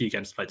 with a few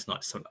games played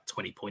tonight, something like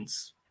 20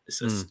 points.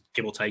 It's a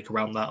give or take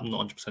around that. I'm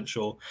not 100%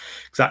 sure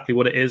exactly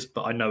what it is,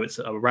 but I know it's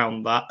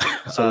around that.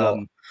 It's a lot.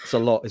 It's a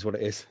lot is what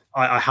it is.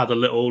 I had a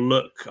little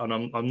look, and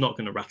I'm not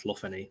going to rattle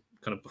off any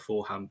kind of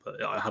beforehand,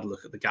 but I had a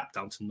look at the gap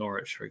down to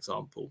Norwich, for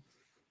example.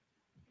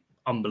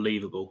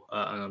 Unbelievable.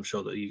 And I'm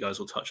sure that you guys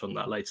will touch on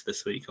that later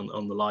this week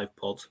on the live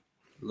pod.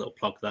 A little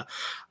plug there.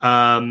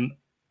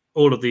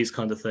 All of these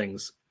kind of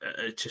things,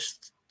 it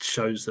just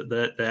shows that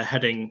they're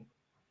heading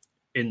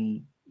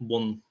in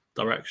one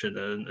direction,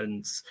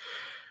 and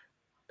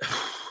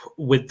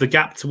with the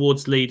gap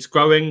towards Leeds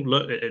growing,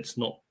 look, it's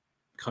not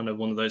kind of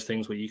one of those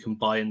things where you can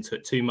buy into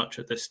it too much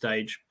at this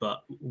stage,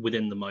 but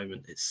within the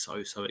moment, it's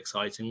so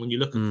exciting. When you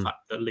look at the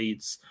fact that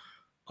Leeds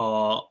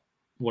are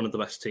one of the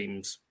best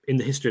teams in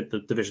the history of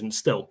the division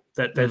still,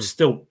 they're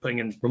still putting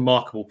in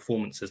remarkable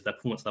performances. Their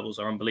performance levels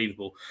are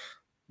unbelievable.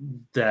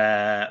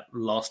 Their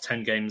last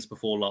 10 games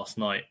before last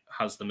night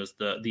has them as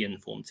the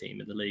informed team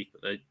in the league,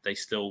 but they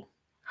still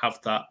have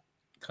that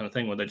kind of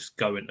thing where they just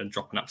go in and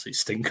drop an absolute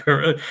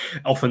stinker,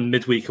 often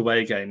midweek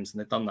away games,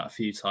 and they've done that a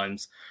few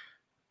times.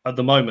 At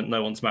the moment,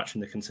 no one's matching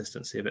the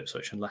consistency of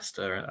Ipswich and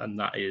Leicester, and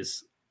that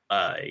is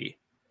a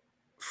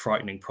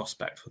frightening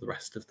prospect for the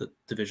rest of the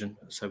division.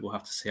 So we'll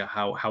have to see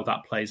how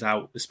that plays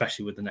out,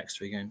 especially with the next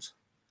 3 games.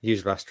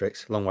 Usual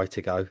asterisks, long way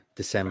to go.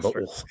 December,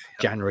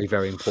 January,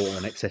 very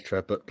important,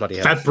 etc. But bloody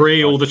hell,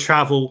 February, all the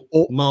travel,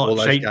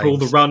 March, April,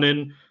 the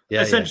running,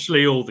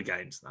 essentially all the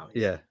games now.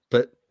 Yeah,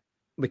 but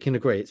we can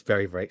agree it's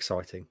very, very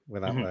exciting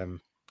without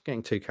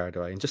getting too carried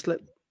away, and just let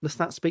the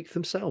stats speak for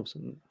themselves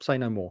and say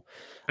no more.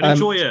 And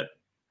enjoy it.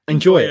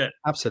 Enjoy it.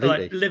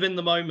 Absolutely. Like, live in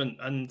the moment.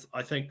 And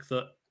I think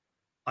that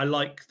I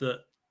like that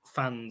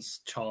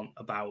fans chant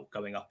about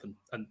going up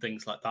and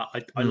things like that.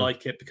 I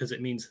like it because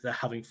it means they're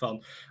having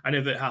fun. And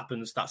if it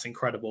happens, that's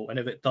incredible. And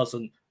if it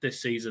doesn't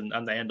this season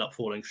and they end up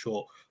falling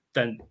short,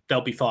 then they'll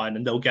be fine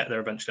and they'll get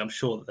there eventually. I'm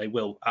sure that they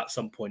will at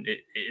some point.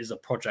 It is a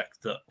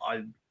project that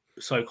I'm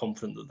so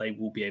confident that they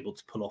will be able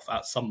to pull off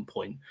at some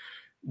point,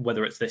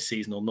 whether it's this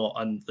season or not.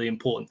 And the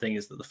important thing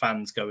is that the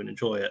fans go and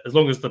enjoy it. As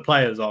long as the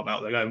players aren't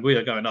out there going, we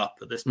are going up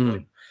at this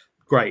point,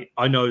 great.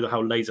 I know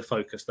how laser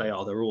focused they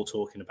are. They're all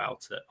talking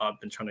about it.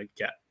 I've been trying to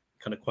get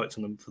kind of quotes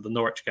on them for the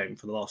Norwich game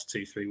for the last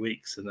 2-3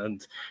 weeks,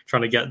 and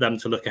trying to get them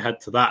to look ahead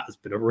to that has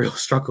been a real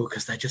struggle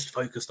because they're just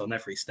focused on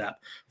every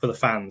step. For the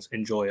fans,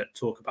 enjoy it,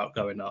 talk about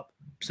going up,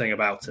 sing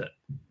about it,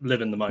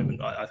 live in the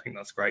moment. I think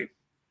that's great.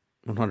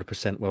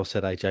 100% well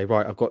said, AJ.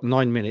 Right, I've got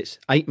 8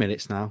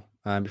 minutes now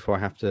before I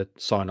have to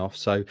sign off.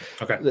 So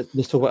Okay.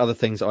 let's talk about other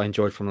things that I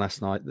enjoyed from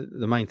last night.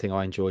 The main thing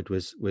I enjoyed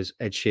was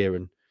Ed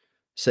Sheeran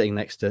sitting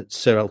next to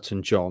Sir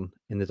Elton John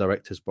in the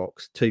director's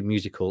box, two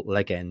musical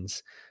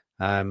legends.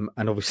 And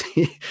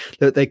obviously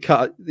they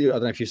cut, I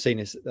don't know if you've seen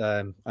this,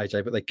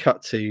 AJ, but they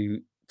cut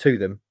to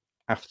them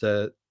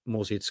after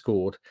Morsey had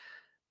scored,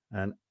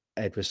 and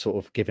Ed was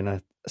sort of giving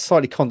a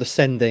slightly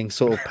condescending,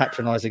 sort of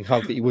patronising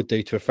hug that you would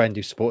do to a friend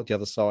who supported the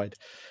other side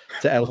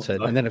to Elton.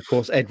 no. And then, of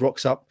course, Ed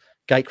rocks up,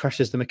 gate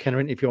crashes the McKenna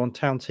interview on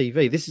Town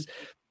TV.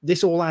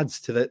 This all adds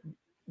to the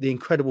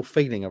incredible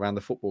feeling around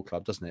the football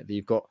club, doesn't it? That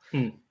you've got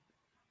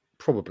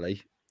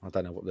probably, I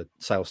don't know what the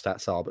sales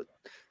stats are, but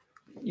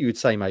you would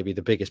say maybe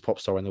the biggest pop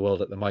star in the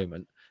world at the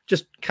moment,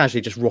 just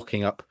casually just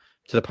rocking up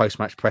to the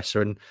post-match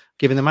presser and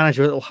giving the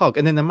manager a little hug.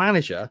 And then the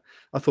manager,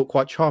 I thought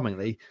quite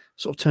charmingly,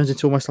 sort of turns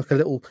into almost like a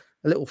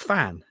little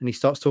fan, and he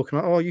starts talking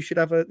about, oh, you should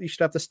have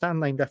the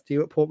stand named after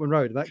you at Portman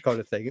Road and that kind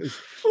of thing. It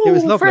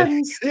was lovely.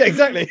 Friends. Yeah,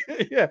 exactly.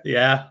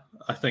 Yeah.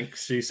 I think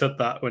she said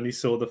that when he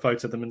saw the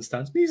photo of them in the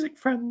stands. Music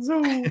friends.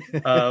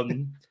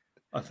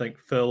 I think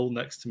Phil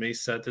next to me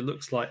said it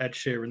looks like Ed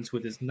Sheeran's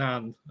with his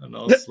nan, and I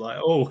was like,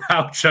 "Oh,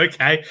 ouch."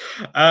 Okay,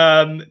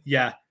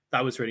 yeah,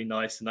 that was really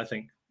nice, and I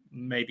think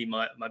maybe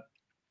my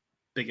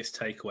biggest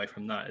takeaway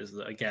from that is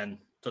that again,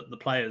 the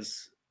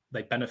players,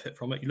 they benefit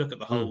from it. You look at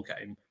the whole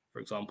game, for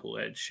example.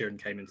 Ed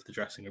Sheeran came into the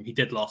dressing room. He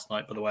did last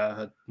night, by the way. I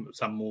heard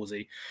Sam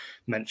Morsey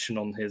mention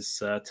on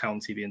his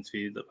Town TV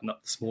interview that went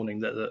up this morning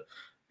that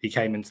he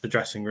came into the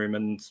dressing room,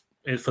 and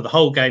for the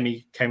whole game,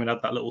 he came and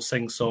had that little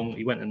sing song.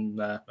 He went in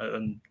there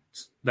and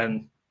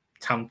then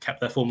Town kept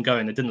their form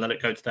going. They didn't let it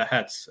go to their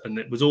heads, and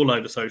it was all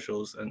over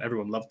socials, and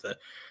everyone loved it.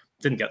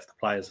 Didn't get to the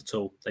players at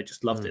all. They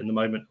just loved it in the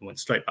moment and went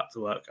straight back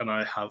to work. And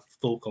I have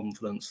full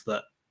confidence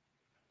that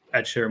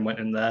Ed Sheeran went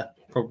in there,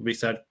 probably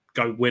said,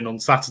 "Go win on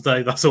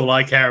Saturday. That's all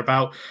I care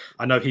about."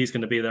 I know he's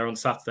going to be there on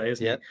Saturday,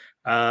 isn't he?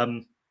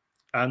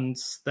 And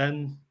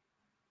then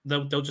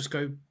they'll just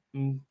go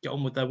and get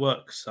on with their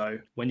work. So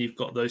when you've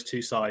got those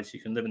two sides, you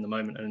can live in the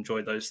moment and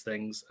enjoy those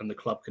things, and the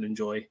club can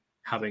enjoy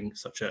having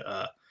such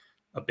a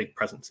big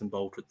presence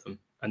involved with them,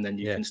 and then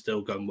you can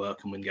still go and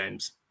work and win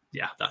games.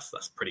 Yeah, that's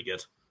pretty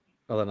good.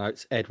 Other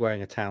notes: Ed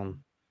wearing a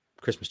Town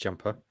Christmas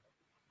jumper,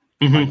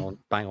 bang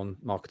on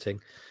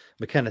marketing.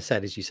 McKenna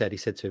said, as you said, he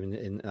said to him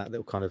in that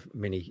little kind of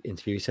mini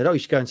interview, he said, "Oh, you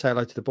should go and say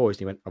hello to the boys." And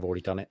he went, "I've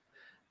already done it."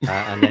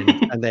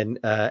 And then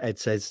Ed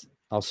says,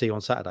 "I'll see you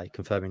on Saturday,"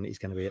 confirming that he's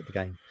going to be at the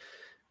game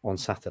on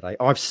Saturday.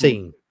 I've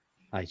seen,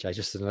 AJ,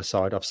 just as an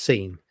aside, I've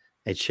seen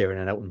Ed Sheeran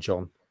and Elton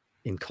John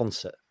in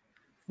concert.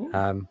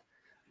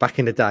 Back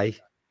in the day,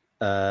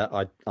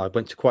 I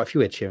went to quite a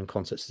few Ed Sheeran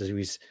concerts as he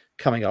was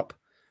coming up,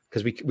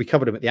 because we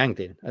covered him at the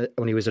Anglian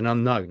when he was an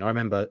unknown. I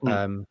remember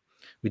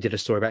we did a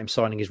story about him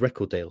signing his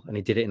record deal, and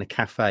he did it in a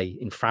cafe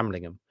in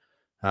Framlingham.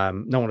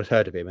 No one had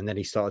heard of him, and then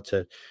he started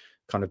to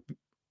kind of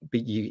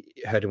you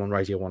heard him on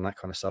Radio 1, that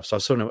kind of stuff.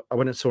 So I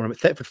went and saw him at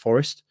Thetford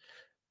Forest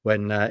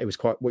when it was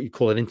quite what you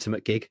call an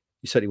intimate gig.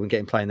 You certainly wouldn't get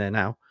him playing there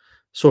now.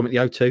 Saw him at the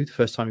O2 the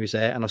first time he was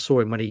there, and I saw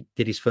him when he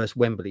did his first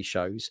Wembley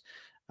shows.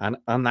 And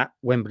on that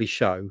Wembley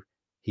show,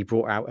 he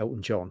brought out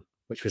Elton John,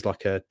 which was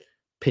like a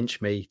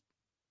pinch me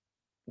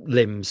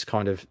limbs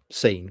kind of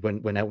scene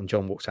when Elton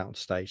John walks out on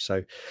stage.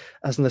 So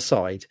as an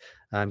aside,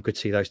 good to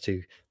see those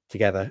two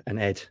together, and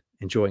Ed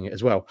enjoying it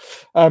as well.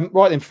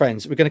 Right then,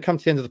 friends, we're going to come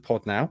to the end of the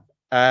pod now.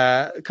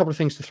 A couple of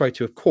things to throw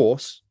to, of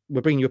course.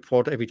 We're bringing you a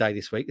pod every day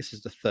this week. This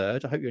is the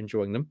third. I hope you're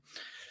enjoying them.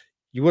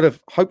 You would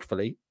have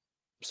hopefully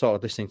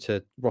started listening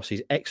to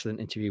Rossi's excellent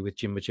interview with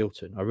Jim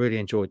Magilton. I really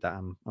enjoyed that.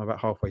 I'm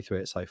about halfway through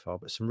it so far,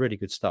 but some really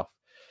good stuff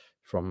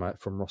from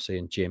Rossi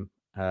and Jim.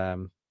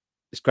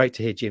 It's great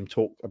to hear Jim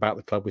talk about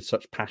the club with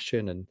such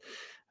passion,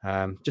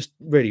 and just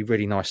really,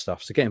 really nice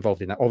stuff. So get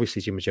involved in that.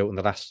 Obviously, Jim Magilton,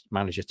 the last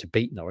manager to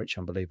beat Norwich,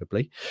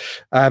 unbelievably.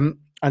 And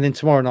then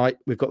tomorrow night,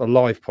 we've got the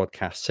live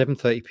podcast,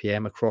 7:30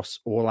 p.m.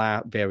 across all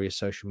our various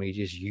social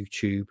medias,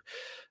 YouTube,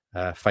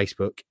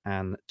 Facebook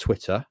and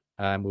Twitter.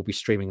 We'll be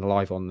streaming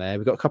live on there.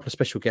 We've got a couple of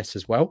special guests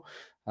as well.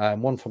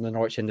 One from the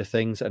Norwich end of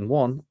things, and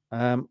one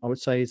I would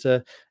say is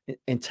an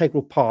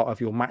integral part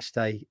of your match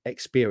day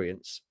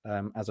experience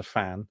as a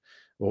fan,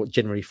 or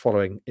generally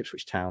following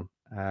Ipswich Town.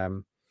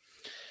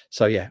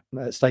 So yeah,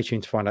 stay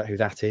tuned to find out who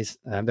that is.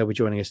 They'll be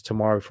joining us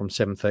tomorrow from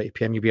 7:30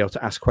 p.m. You'll be able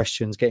to ask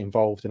questions, get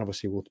involved, and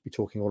obviously we'll be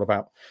talking all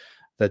about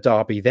the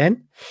derby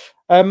then.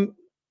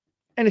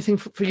 Anything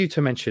for you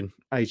to mention,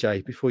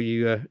 AJ, before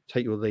you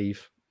take your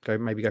leave?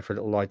 Maybe go for a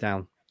little lie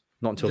down.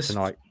 Not until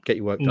tonight. Get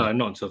your work done. No,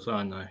 not until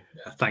tonight. No.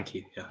 Yeah, thank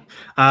you.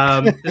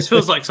 Yeah. This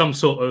feels like some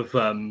sort of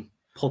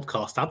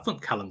podcast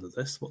advent calendar.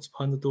 What's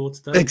behind the door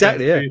today?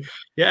 Exactly. Yeah.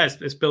 Yeah.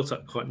 It's built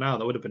up quite now.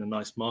 That would have been a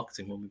nice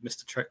marketing one. We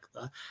missed a trick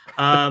there.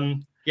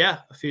 Yeah,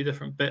 a few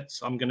different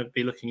bits. I'm going to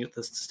be looking at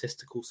the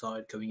statistical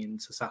side going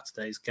into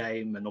Saturday's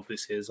game, and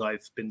obviously, as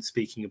I've been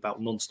speaking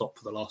about non-stop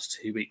for the last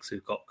 2 weeks,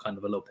 we've got kind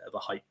of a little bit of a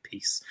hype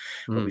piece.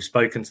 When we've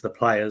spoken to the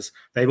players,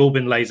 they've all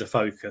been laser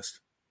focused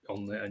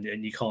on it,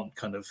 and you can't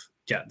kind of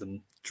get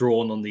them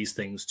drawn on these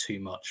things too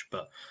much.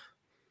 But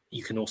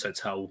you can also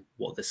tell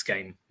what this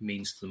game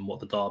means to them, what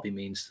the derby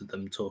means to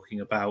them,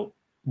 talking about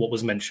what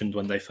was mentioned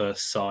when they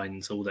first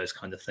signed, all those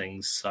kind of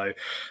things. So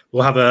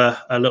we'll have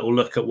a little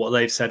look at what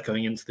they've said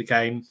going into the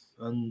game.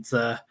 And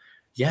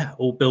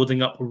all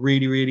building up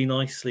really, really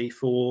nicely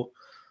for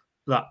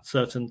that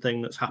certain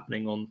thing that's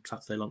happening on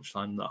Saturday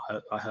lunchtime that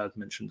I heard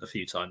mentioned a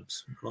few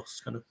times.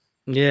 Lost kind of.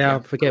 I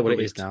forget what it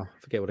is now.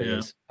 Forget what it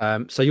is.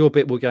 So your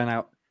bit will going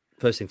out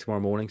first thing tomorrow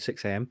morning,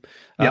 6 a.m.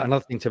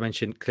 Another thing to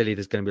mention, clearly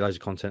there's going to be loads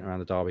of content around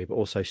the derby, but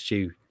also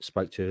Stu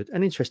spoke to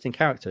an interesting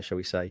character, shall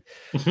we say,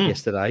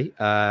 yesterday.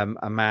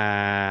 A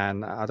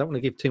man, I don't want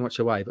to give too much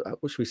away, but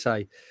what should we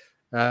say?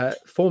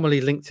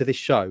 Formerly linked to this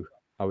show,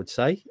 I would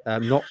say.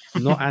 Not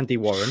Andy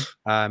Warren.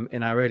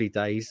 In our early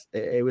days,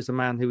 it was a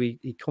man who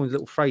he coined a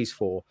little phrase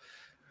for.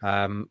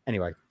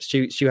 Anyway,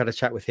 Stu had a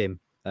chat with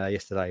him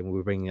yesterday, and we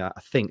were bringing, I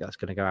think that's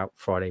going to go out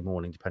Friday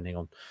morning, depending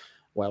on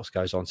what else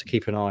goes on. So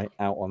keep an eye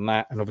out on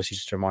that. And obviously,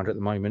 just a reminder at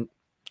the moment,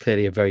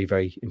 clearly a very,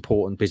 very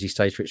important, busy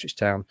stage for Ipswich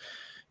Town.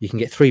 You can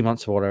get 3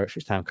 months of all our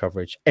Ipswich Town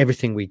coverage,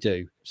 everything we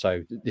do.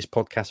 So this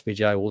podcast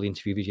video, all the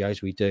interview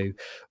videos we do,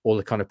 all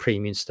the kind of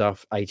premium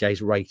stuff,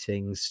 AJ's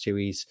ratings,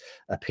 Stewie's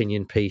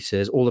opinion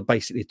pieces, all the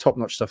basically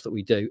top-notch stuff that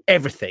we do,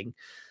 everything,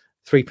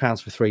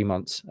 £3 for 3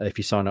 months if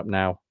you sign up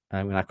now.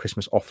 In our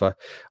Christmas offer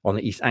on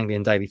the East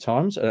Anglian Daily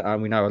Times.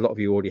 And we know a lot of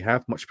you already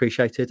have. Much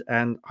appreciated.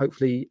 And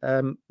hopefully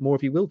more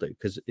of you will do,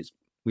 because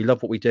we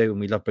love what we do and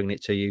we love bringing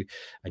it to you.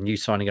 And you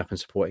signing up and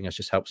supporting us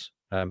just helps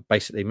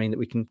basically mean that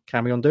we can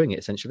carry on doing it,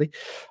 essentially.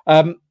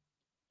 The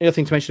other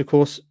thing to mention, of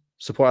course,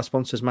 support our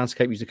sponsors,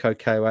 Manscaped. Use the code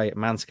KOA at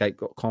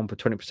manscaped.com for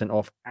 20%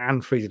 off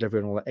and free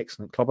delivery on all that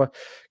excellent clobber.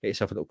 Get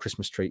yourself a little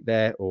Christmas treat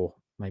there, or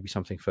maybe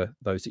something for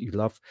those that you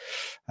love.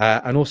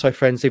 And also,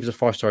 friends, leave us a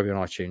 5-star review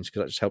on iTunes,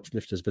 because that just helps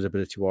lift us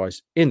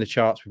visibility-wise in the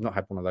charts. We've not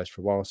had one of those for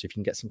a while, so if you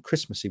can get some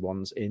Christmassy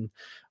ones in,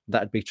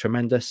 that'd be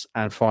tremendous.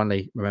 And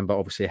finally, remember,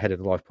 obviously, ahead of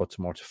the live pod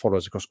tomorrow, to follow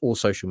us across all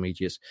social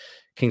medias,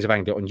 Kings of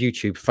Anglia on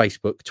YouTube,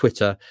 Facebook,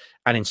 Twitter,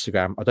 and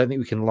Instagram. I don't think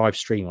we can live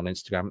stream on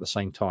Instagram at the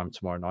same time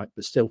tomorrow night,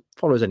 but still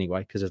follow us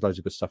anyway, because there's loads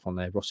of good stuff on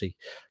there. Rossi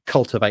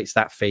cultivates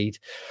that feed.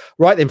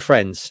 Right then,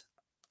 friends,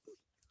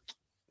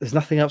 there's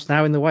nothing else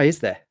now in the way, is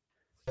there?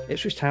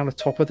 Ipswich Town are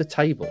top of the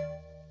table.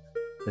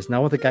 There's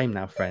no other game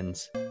now,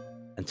 friends,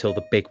 until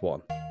the big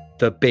one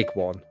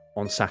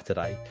on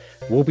Saturday.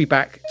 We'll be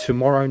back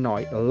tomorrow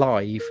night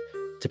live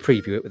to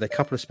preview it with a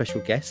couple of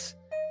special guests.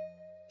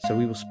 So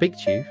we will speak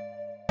to you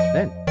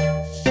then.